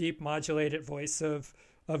the deep modulated voice of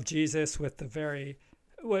Jesus with the very,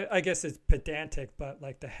 well, I guess it's pedantic, but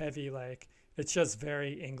like the heavy, like it's just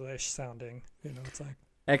very English sounding. You know, it's like,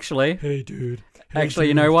 actually, hey dude. Actually,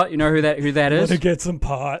 you know what? You know who that is? Want to get some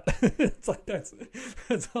pot? It's like that's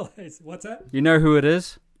all. What's that? You know who it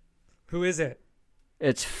is? Who is it?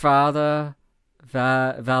 It's Father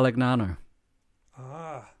Valignano.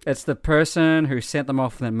 Ah. It's the person who sent them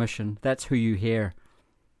off on that mission. That's who you hear.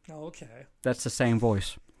 Oh, okay. That's the same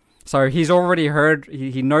voice. So he's already heard,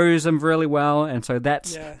 he knows them really well, and so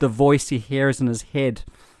that's the voice he hears in his head.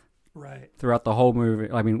 Right. Throughout the whole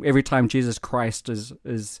movie. I mean, every time Jesus Christ is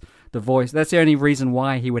the voice. That's the only reason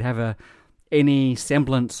why he would have any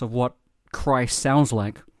semblance of what Christ sounds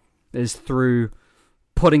like, is through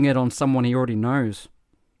putting it on someone he already knows.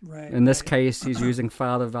 Right. In this case, he's using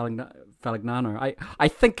Father Valignano. I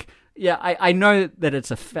think, I know that it's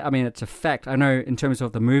a fact. I know in terms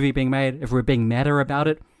of the movie being made, if we're being meta about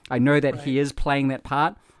it, I know that he is playing that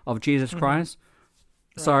part of Jesus Christ.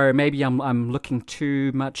 Right. So maybe I'm looking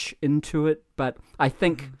too much into it, but I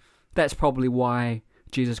think that's probably why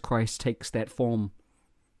Jesus Christ takes that form.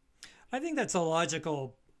 I think that's a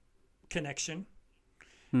logical connection.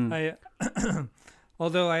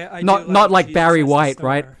 Although I not like Jesus Barry White,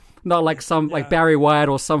 right? Not like some like Barry White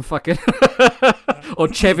or some fucking or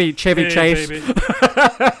Chevy Chase. Baby.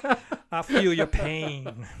 I feel your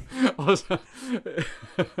pain.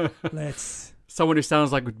 Someone who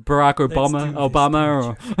sounds like Barack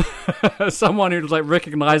Obama or someone who's like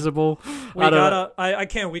recognizable.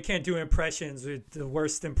 We can't do impressions with the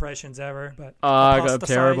worst impressions ever, but I got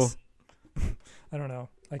terrible. I don't know.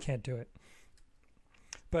 I can't do it.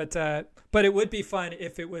 But it would be fun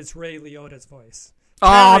if it was Ray Liotta's voice.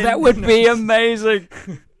 Karen, that would be amazing.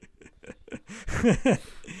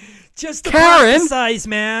 Just apostatize,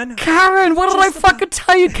 man. Karen, what did I fucking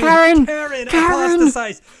tell you, Karen? Karen,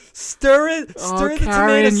 apostatize. Stir the Karen,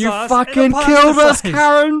 tomato you sauce fucking and killed us,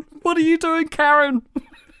 Karen. What are you doing, Karen?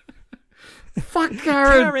 Fuck, Karen.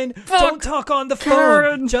 Karen, Fuck. don't talk on the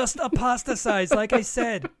phone. Just apostatize, like I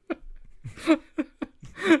said.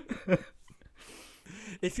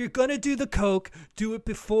 If you're gonna do the coke, do it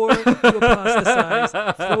before you apostatize.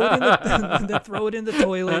 Throw it in the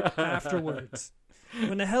toilet afterwards.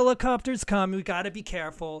 When the helicopters come, we gotta be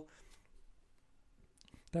careful.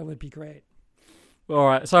 That would be great. All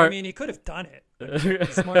right, so I mean, he could have done it.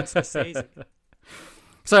 It's Martin Scorsese.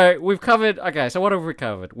 So we've covered. Okay, so what have we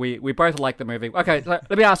covered? We both like the movie. Okay, so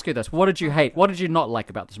let me ask you this: what did you hate? What did you not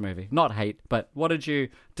like about this movie? Not hate, but what did you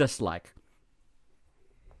dislike?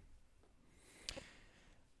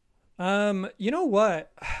 You know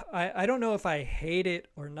what? I don't know if I hate it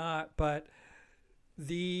or not, but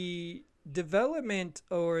the development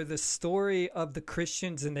or the story of the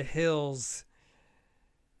Christians in the hills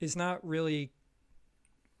is not really.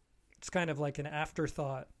 It's kind of like an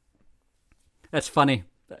afterthought. That's funny.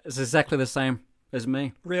 It's exactly the same as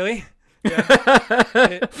me. Really? Yeah.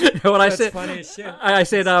 What I That's said, funny as shit. I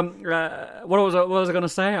said, what was I going to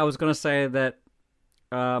say? I was going to say that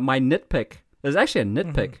my nitpick is actually a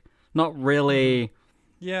nitpick, not really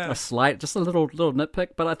Yeah. a slight, just a little nitpick.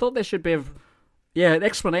 But I thought there should be, an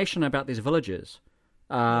explanation about these villages,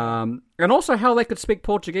 and also how they could speak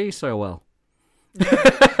Portuguese so well.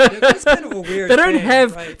 That's kind of a weird They don't thing,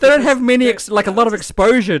 have right? they don't have many Because like a lot of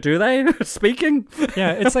exposure, do they? Speaking.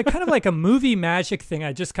 yeah, it's like kind of like a movie magic thing.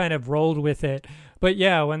 I just kind of rolled with it. But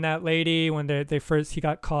yeah, when that lady, when he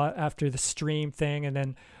got caught after the stream thing, and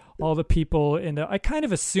then all the people I kind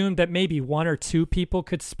of assumed that maybe one or two people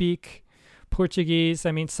could speak Portuguese.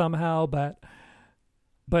 I mean, somehow, but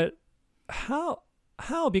how?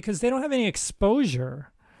 Because they don't have any exposure.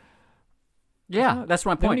 Yeah, that's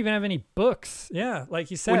my They don't point. even have any books. Yeah, like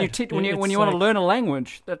you said. When you when you want to learn a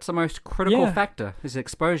language, that's the most critical factor is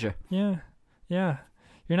exposure. Yeah.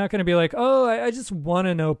 You're not going to be like, oh, I just want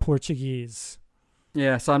to know Portuguese.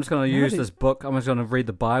 Yeah, so I'm just going to use this book. I'm just going to read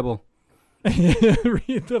the Bible.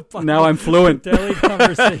 Read the Bible. Now I'm fluent. Daily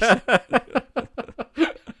conversation.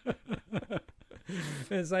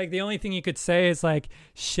 It's like the only thing you could say is like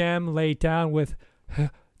Shem lay down with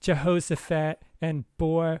Jehoshaphat and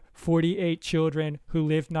bore 48 children who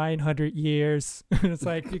lived 900 years. It's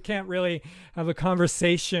like you can't really have a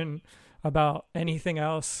conversation about anything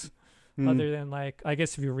else other than like, I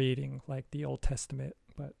guess if you're reading like the Old Testament,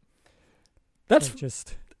 but That's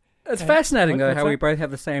just it's fascinating though what's how we that? both have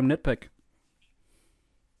the same nitpick.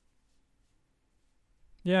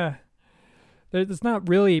 yeah. There's not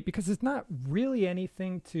really, because it's not really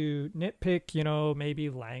anything to nitpick, maybe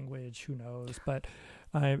language, who knows, but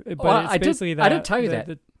it's basically that. I did tell you that.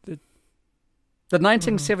 The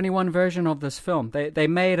 1971 version of this film, they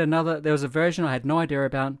made another. There was a version I had no idea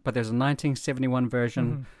about, but there's a 1971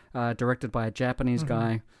 version directed by a Japanese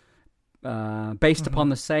guy, based upon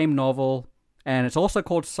the same novel, and it's also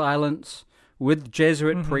called Silence, with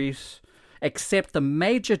Jesuit priests. Except the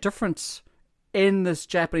major difference in this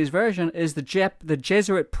Japanese version is the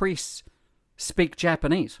Jesuit priests speak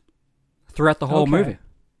Japanese throughout the whole movie.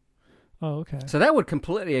 Oh, okay. So that would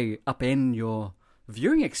completely upend your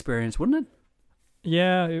viewing experience, wouldn't it?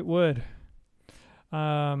 Yeah, it would.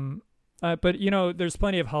 But there's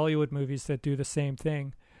plenty of Hollywood movies that do the same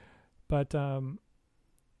thing. But for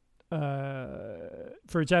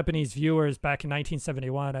Japanese viewers back in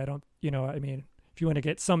 1971, if you want to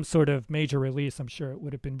get some sort of major release, I'm sure it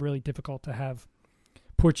would have been really difficult to have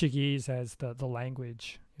Portuguese as the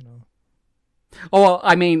language, Oh, well,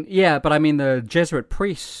 I mean, yeah, but I mean the Jesuit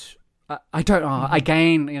priests, I don't know.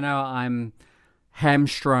 Again, I'm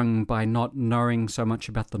hamstrung by not knowing so much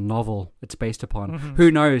about the novel it's based upon.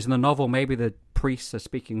 Who knows? In the novel, maybe the priests are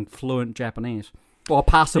speaking fluent Japanese or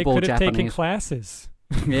passable they could have Japanese. taken classes.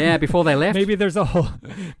 Yeah, before they left. Maybe there's a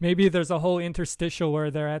whole interstitial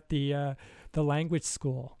where they're at the language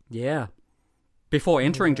school. Yeah. Before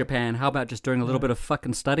entering Japan, how about just doing a little bit of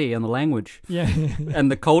fucking study on the language? Yeah.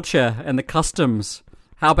 And the culture and the customs.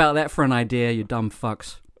 How about that for an idea, you dumb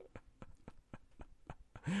fucks?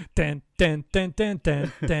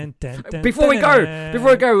 Before we go,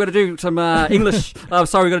 we're going to do some English. We're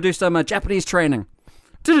going to do some Japanese training.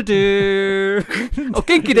 Do-do-do. Oh,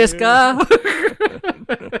 genki desu ka?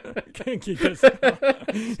 Genki desu.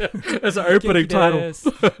 That's an opening title.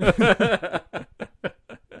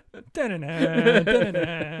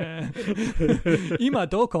 Ima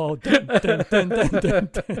doko?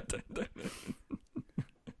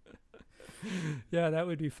 Yeah, that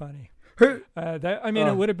would be funny.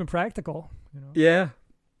 It would have been practical. Yeah.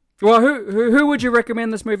 Well, who would you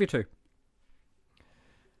recommend this movie to?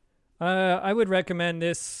 I would recommend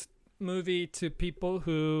this movie to people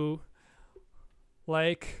who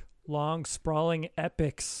like long, sprawling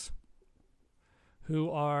epics,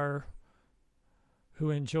 who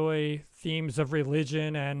enjoy themes of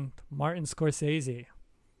religion and Martin Scorsese.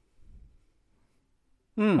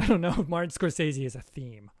 I don't know if Martin Scorsese is a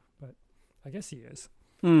theme, but I guess he is.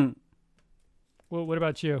 Well, what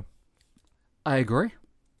about you? I agree.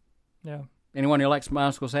 Yeah. Anyone who likes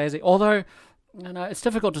Martin Scorsese, although it's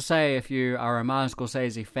difficult to say if you are a Martin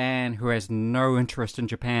Scorsese fan who has no interest in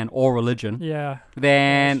Japan or religion. Yeah.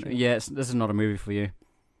 Then yes, this is not a movie for you.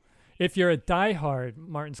 If you're a diehard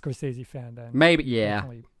Martin Scorsese fan, then maybe, yeah.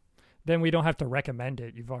 Then we don't have to recommend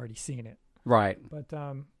it. You've already seen it, right? But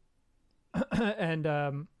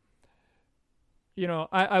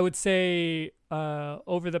I would say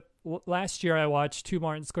last year I watched 2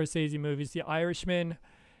 Martin Scorsese movies, The Irishman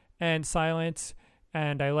and Silence,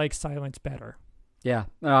 and I like Silence better. Yeah,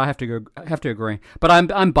 no, I have to agree. But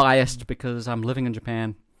I'm biased because I'm living in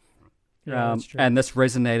Japan. Yeah, that's true. And this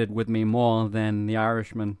resonated with me more than The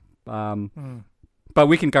Irishman. But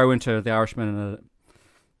we can go into The Irishman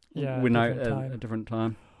a different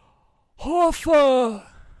time. Hoffa!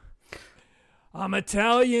 I'm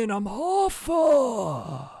Italian. I'm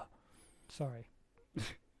Hoffa! Sorry.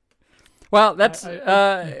 Well, that's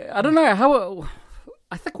I don't know how.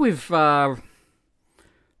 I think we've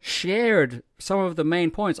shared some of the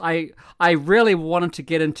main points. I really wanted to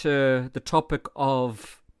get into the topic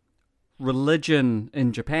of religion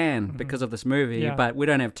in Japan because of this movie, but we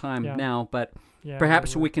don't have time now. But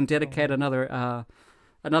perhaps we can dedicate another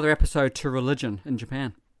episode to religion in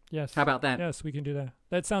Japan. Yes. How about that? Yes, we can do that.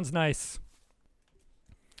 That sounds nice.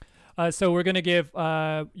 So we're gonna give.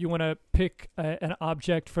 You want to pick an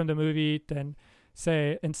object from the movie, then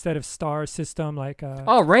say instead of star system, like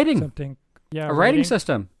rating something. Yeah, a rating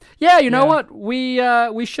system. Yeah, you know what?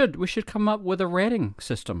 We should come up with a rating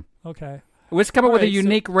system. Okay. Let's come up with a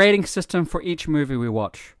unique rating system for each movie we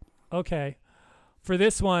watch. Okay. For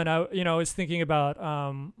this one, I was thinking about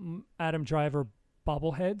Adam Driver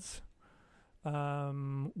bobbleheads.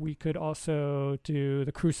 We could also do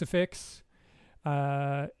the crucifix.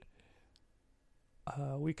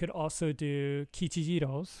 We could also do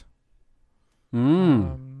kichijiros.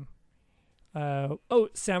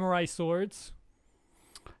 Samurai swords.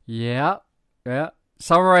 Yeah.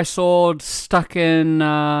 Samurai swords stuck in.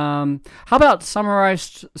 How about samurai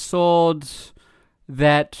swords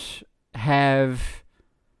that are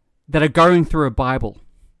going through a Bible?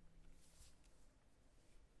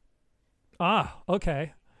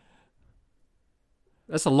 Okay.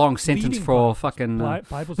 That's a long sentence for fucking.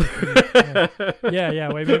 Bibles are pretty.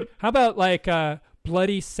 Yeah. Wait a minute. How about like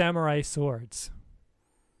bloody samurai swords?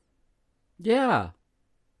 Yeah.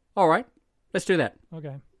 All right. Let's do that.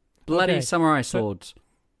 Okay. Bloody samurai swords.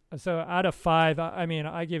 So out of 5,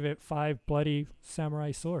 I give it 5 bloody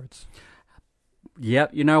samurai swords.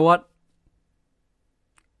 Yep. You know what?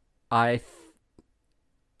 I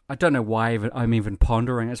don't know why I'm even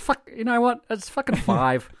pondering. You know what? It's fucking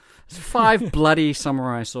 5. It's 5 bloody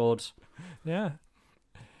samurai swords. Yeah.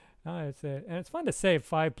 And it's fun to say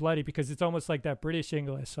 5 bloody because it's almost like that British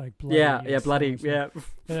English, like bloody. Yeah, bloody, yeah. And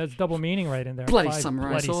there's double meaning right in there. Bloody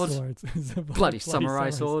samurai swords. Bloody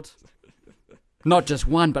samurai swords. Not just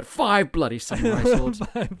 1, but 5 bloody samurai swords.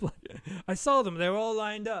 I saw them. They were all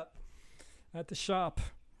lined up at the shop.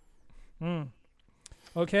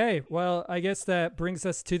 Okay, well, I guess that brings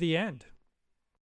us to the end.